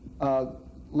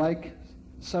 Like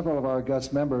several of our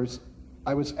august members,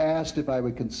 I was asked if I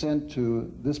would consent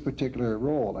to this particular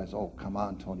role. I said, oh, come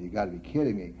on, Tony, you got to be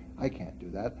kidding me. I can't do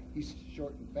that. He's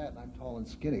short and fat, and I'm tall and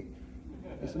skinny.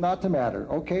 It's not to matter,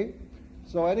 okay?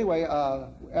 So anyway,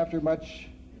 after much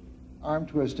arm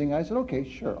twisting, I said, okay,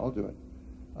 sure, I'll do it,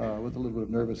 with a little bit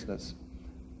of nervousness.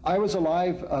 I was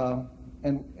alive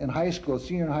in high school,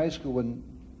 senior in high school, when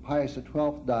Pius XII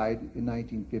died in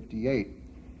 1958.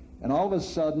 And all of a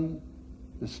sudden,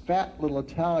 this fat little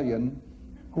Italian,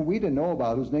 who we didn't know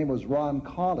about, whose name was Ron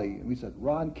Colley, and we said,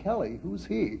 Ron Kelly, who's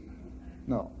he?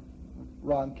 No,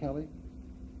 Ron Kelly?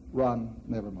 Ron,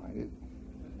 never mind.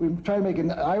 We tried to make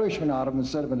an Irishman out of him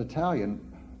instead of an Italian,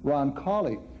 Ron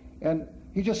Colley. And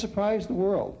he just surprised the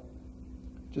world.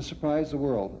 Just surprised the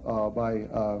world by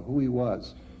who he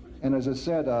was. And as I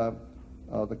said,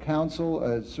 the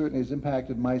council certainly has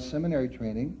impacted my seminary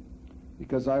training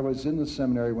because I was in the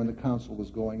seminary when the council was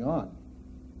going on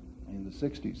in the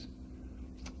 60s.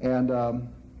 And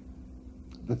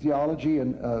the theology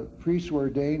and priests were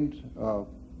ordained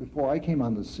before I came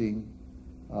on the scene.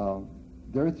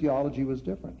 Their theology was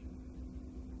different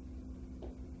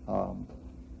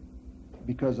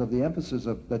because of the emphasis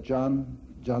that John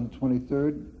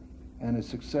XXIII and his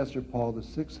successor Paul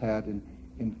VI had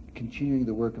in continuing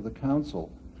the work of the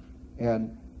council.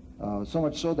 And so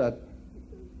much so that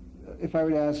if I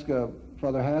were to ask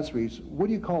Father Hasries, what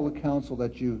do you call the council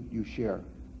that you share?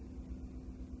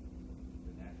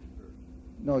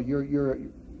 No, you're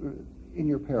in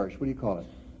your parish. What do you call it?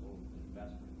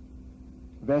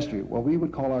 Vestry. Well, we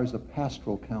would call ours the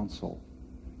pastoral council.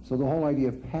 So the whole idea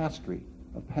of pastoring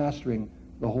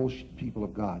the whole people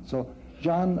of God. So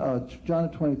John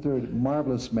XXIII,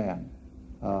 marvelous man,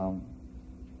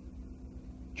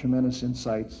 tremendous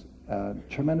insights,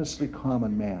 tremendously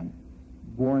common man,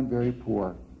 born very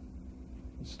poor.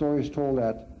 The story is told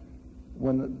that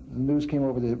when the news came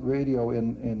over the radio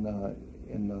in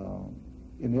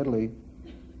Italy,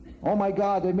 oh my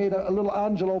God, they made a little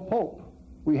Angelo Pope.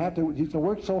 He's to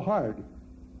work so hard.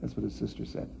 That's what his sister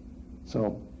said.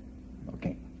 So,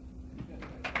 okay.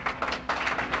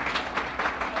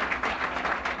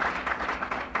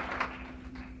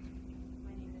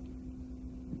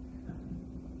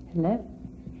 Hello.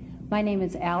 My name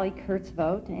is Allie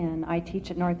Kurtzvogt, and I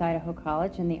teach at North Idaho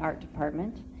College in the art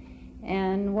department.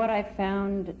 And what I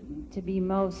found to be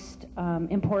most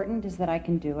important is that I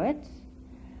can do it.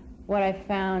 What I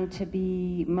found to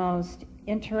be most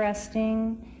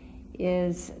interesting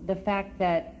is the fact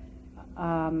that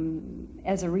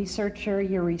as a researcher,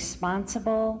 you're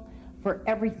responsible for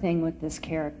everything with this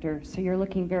character. So you're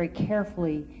looking very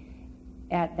carefully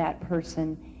at that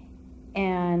person.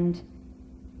 And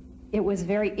it was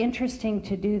very interesting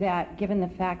to do that, given the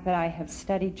fact that I have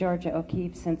studied Georgia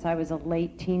O'Keeffe since I was a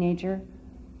late teenager,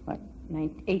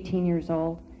 18 years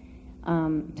old,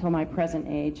 till my present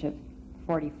age of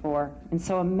 44. And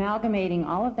so amalgamating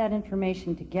all of that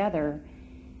information together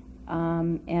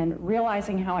and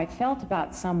realizing how I felt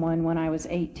about someone when I was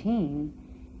 18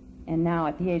 and now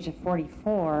at the age of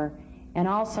 44, and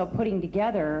also putting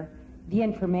together the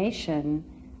information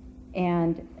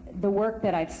and the work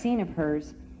that I've seen of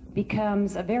hers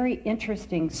becomes a very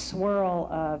interesting swirl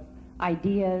of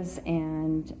ideas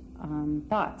and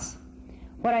thoughts.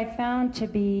 What I found to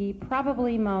be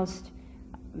probably most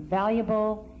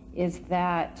valuable is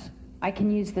that I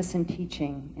can use this in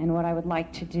teaching, and what I would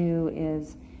like to do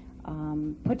is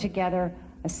put together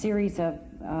a series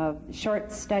of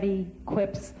short study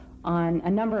quips on a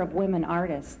number of women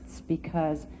artists,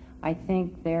 because I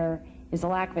think there is a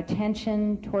lack of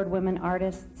attention toward women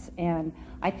artists, and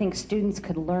I think students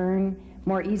could learn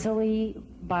more easily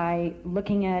by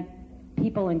looking at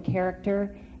people and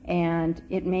character, and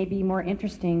it may be more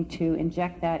interesting to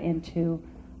inject that into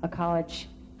a college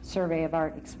survey of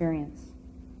art experience.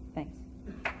 Thanks.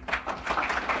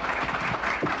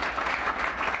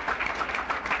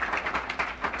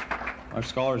 Our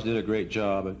scholars did a great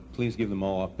job. Please give them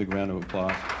all a big round of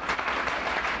applause.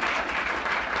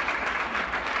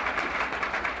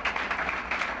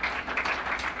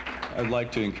 I'd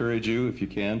like to encourage you, if you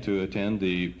can, to attend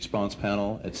the response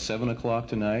panel at 7 o'clock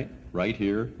tonight, right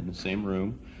here in the same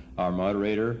room. Our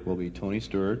moderator will be Tony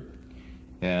Stewart,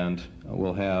 and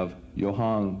we'll have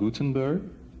Johann Gutenberg,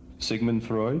 Sigmund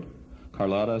Freud,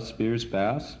 Carlotta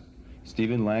Spears-Bass,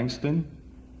 Stephen Langston,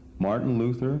 Martin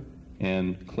Luther,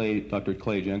 and Dr.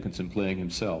 Clay Jenkinson playing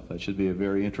himself. That should be a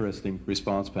very interesting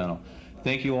response panel.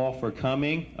 Thank you all for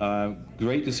coming.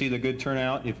 Great to see the good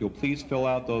turnout. If you'll please fill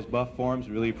out those buff forms,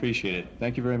 really appreciate it.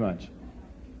 Thank you very much.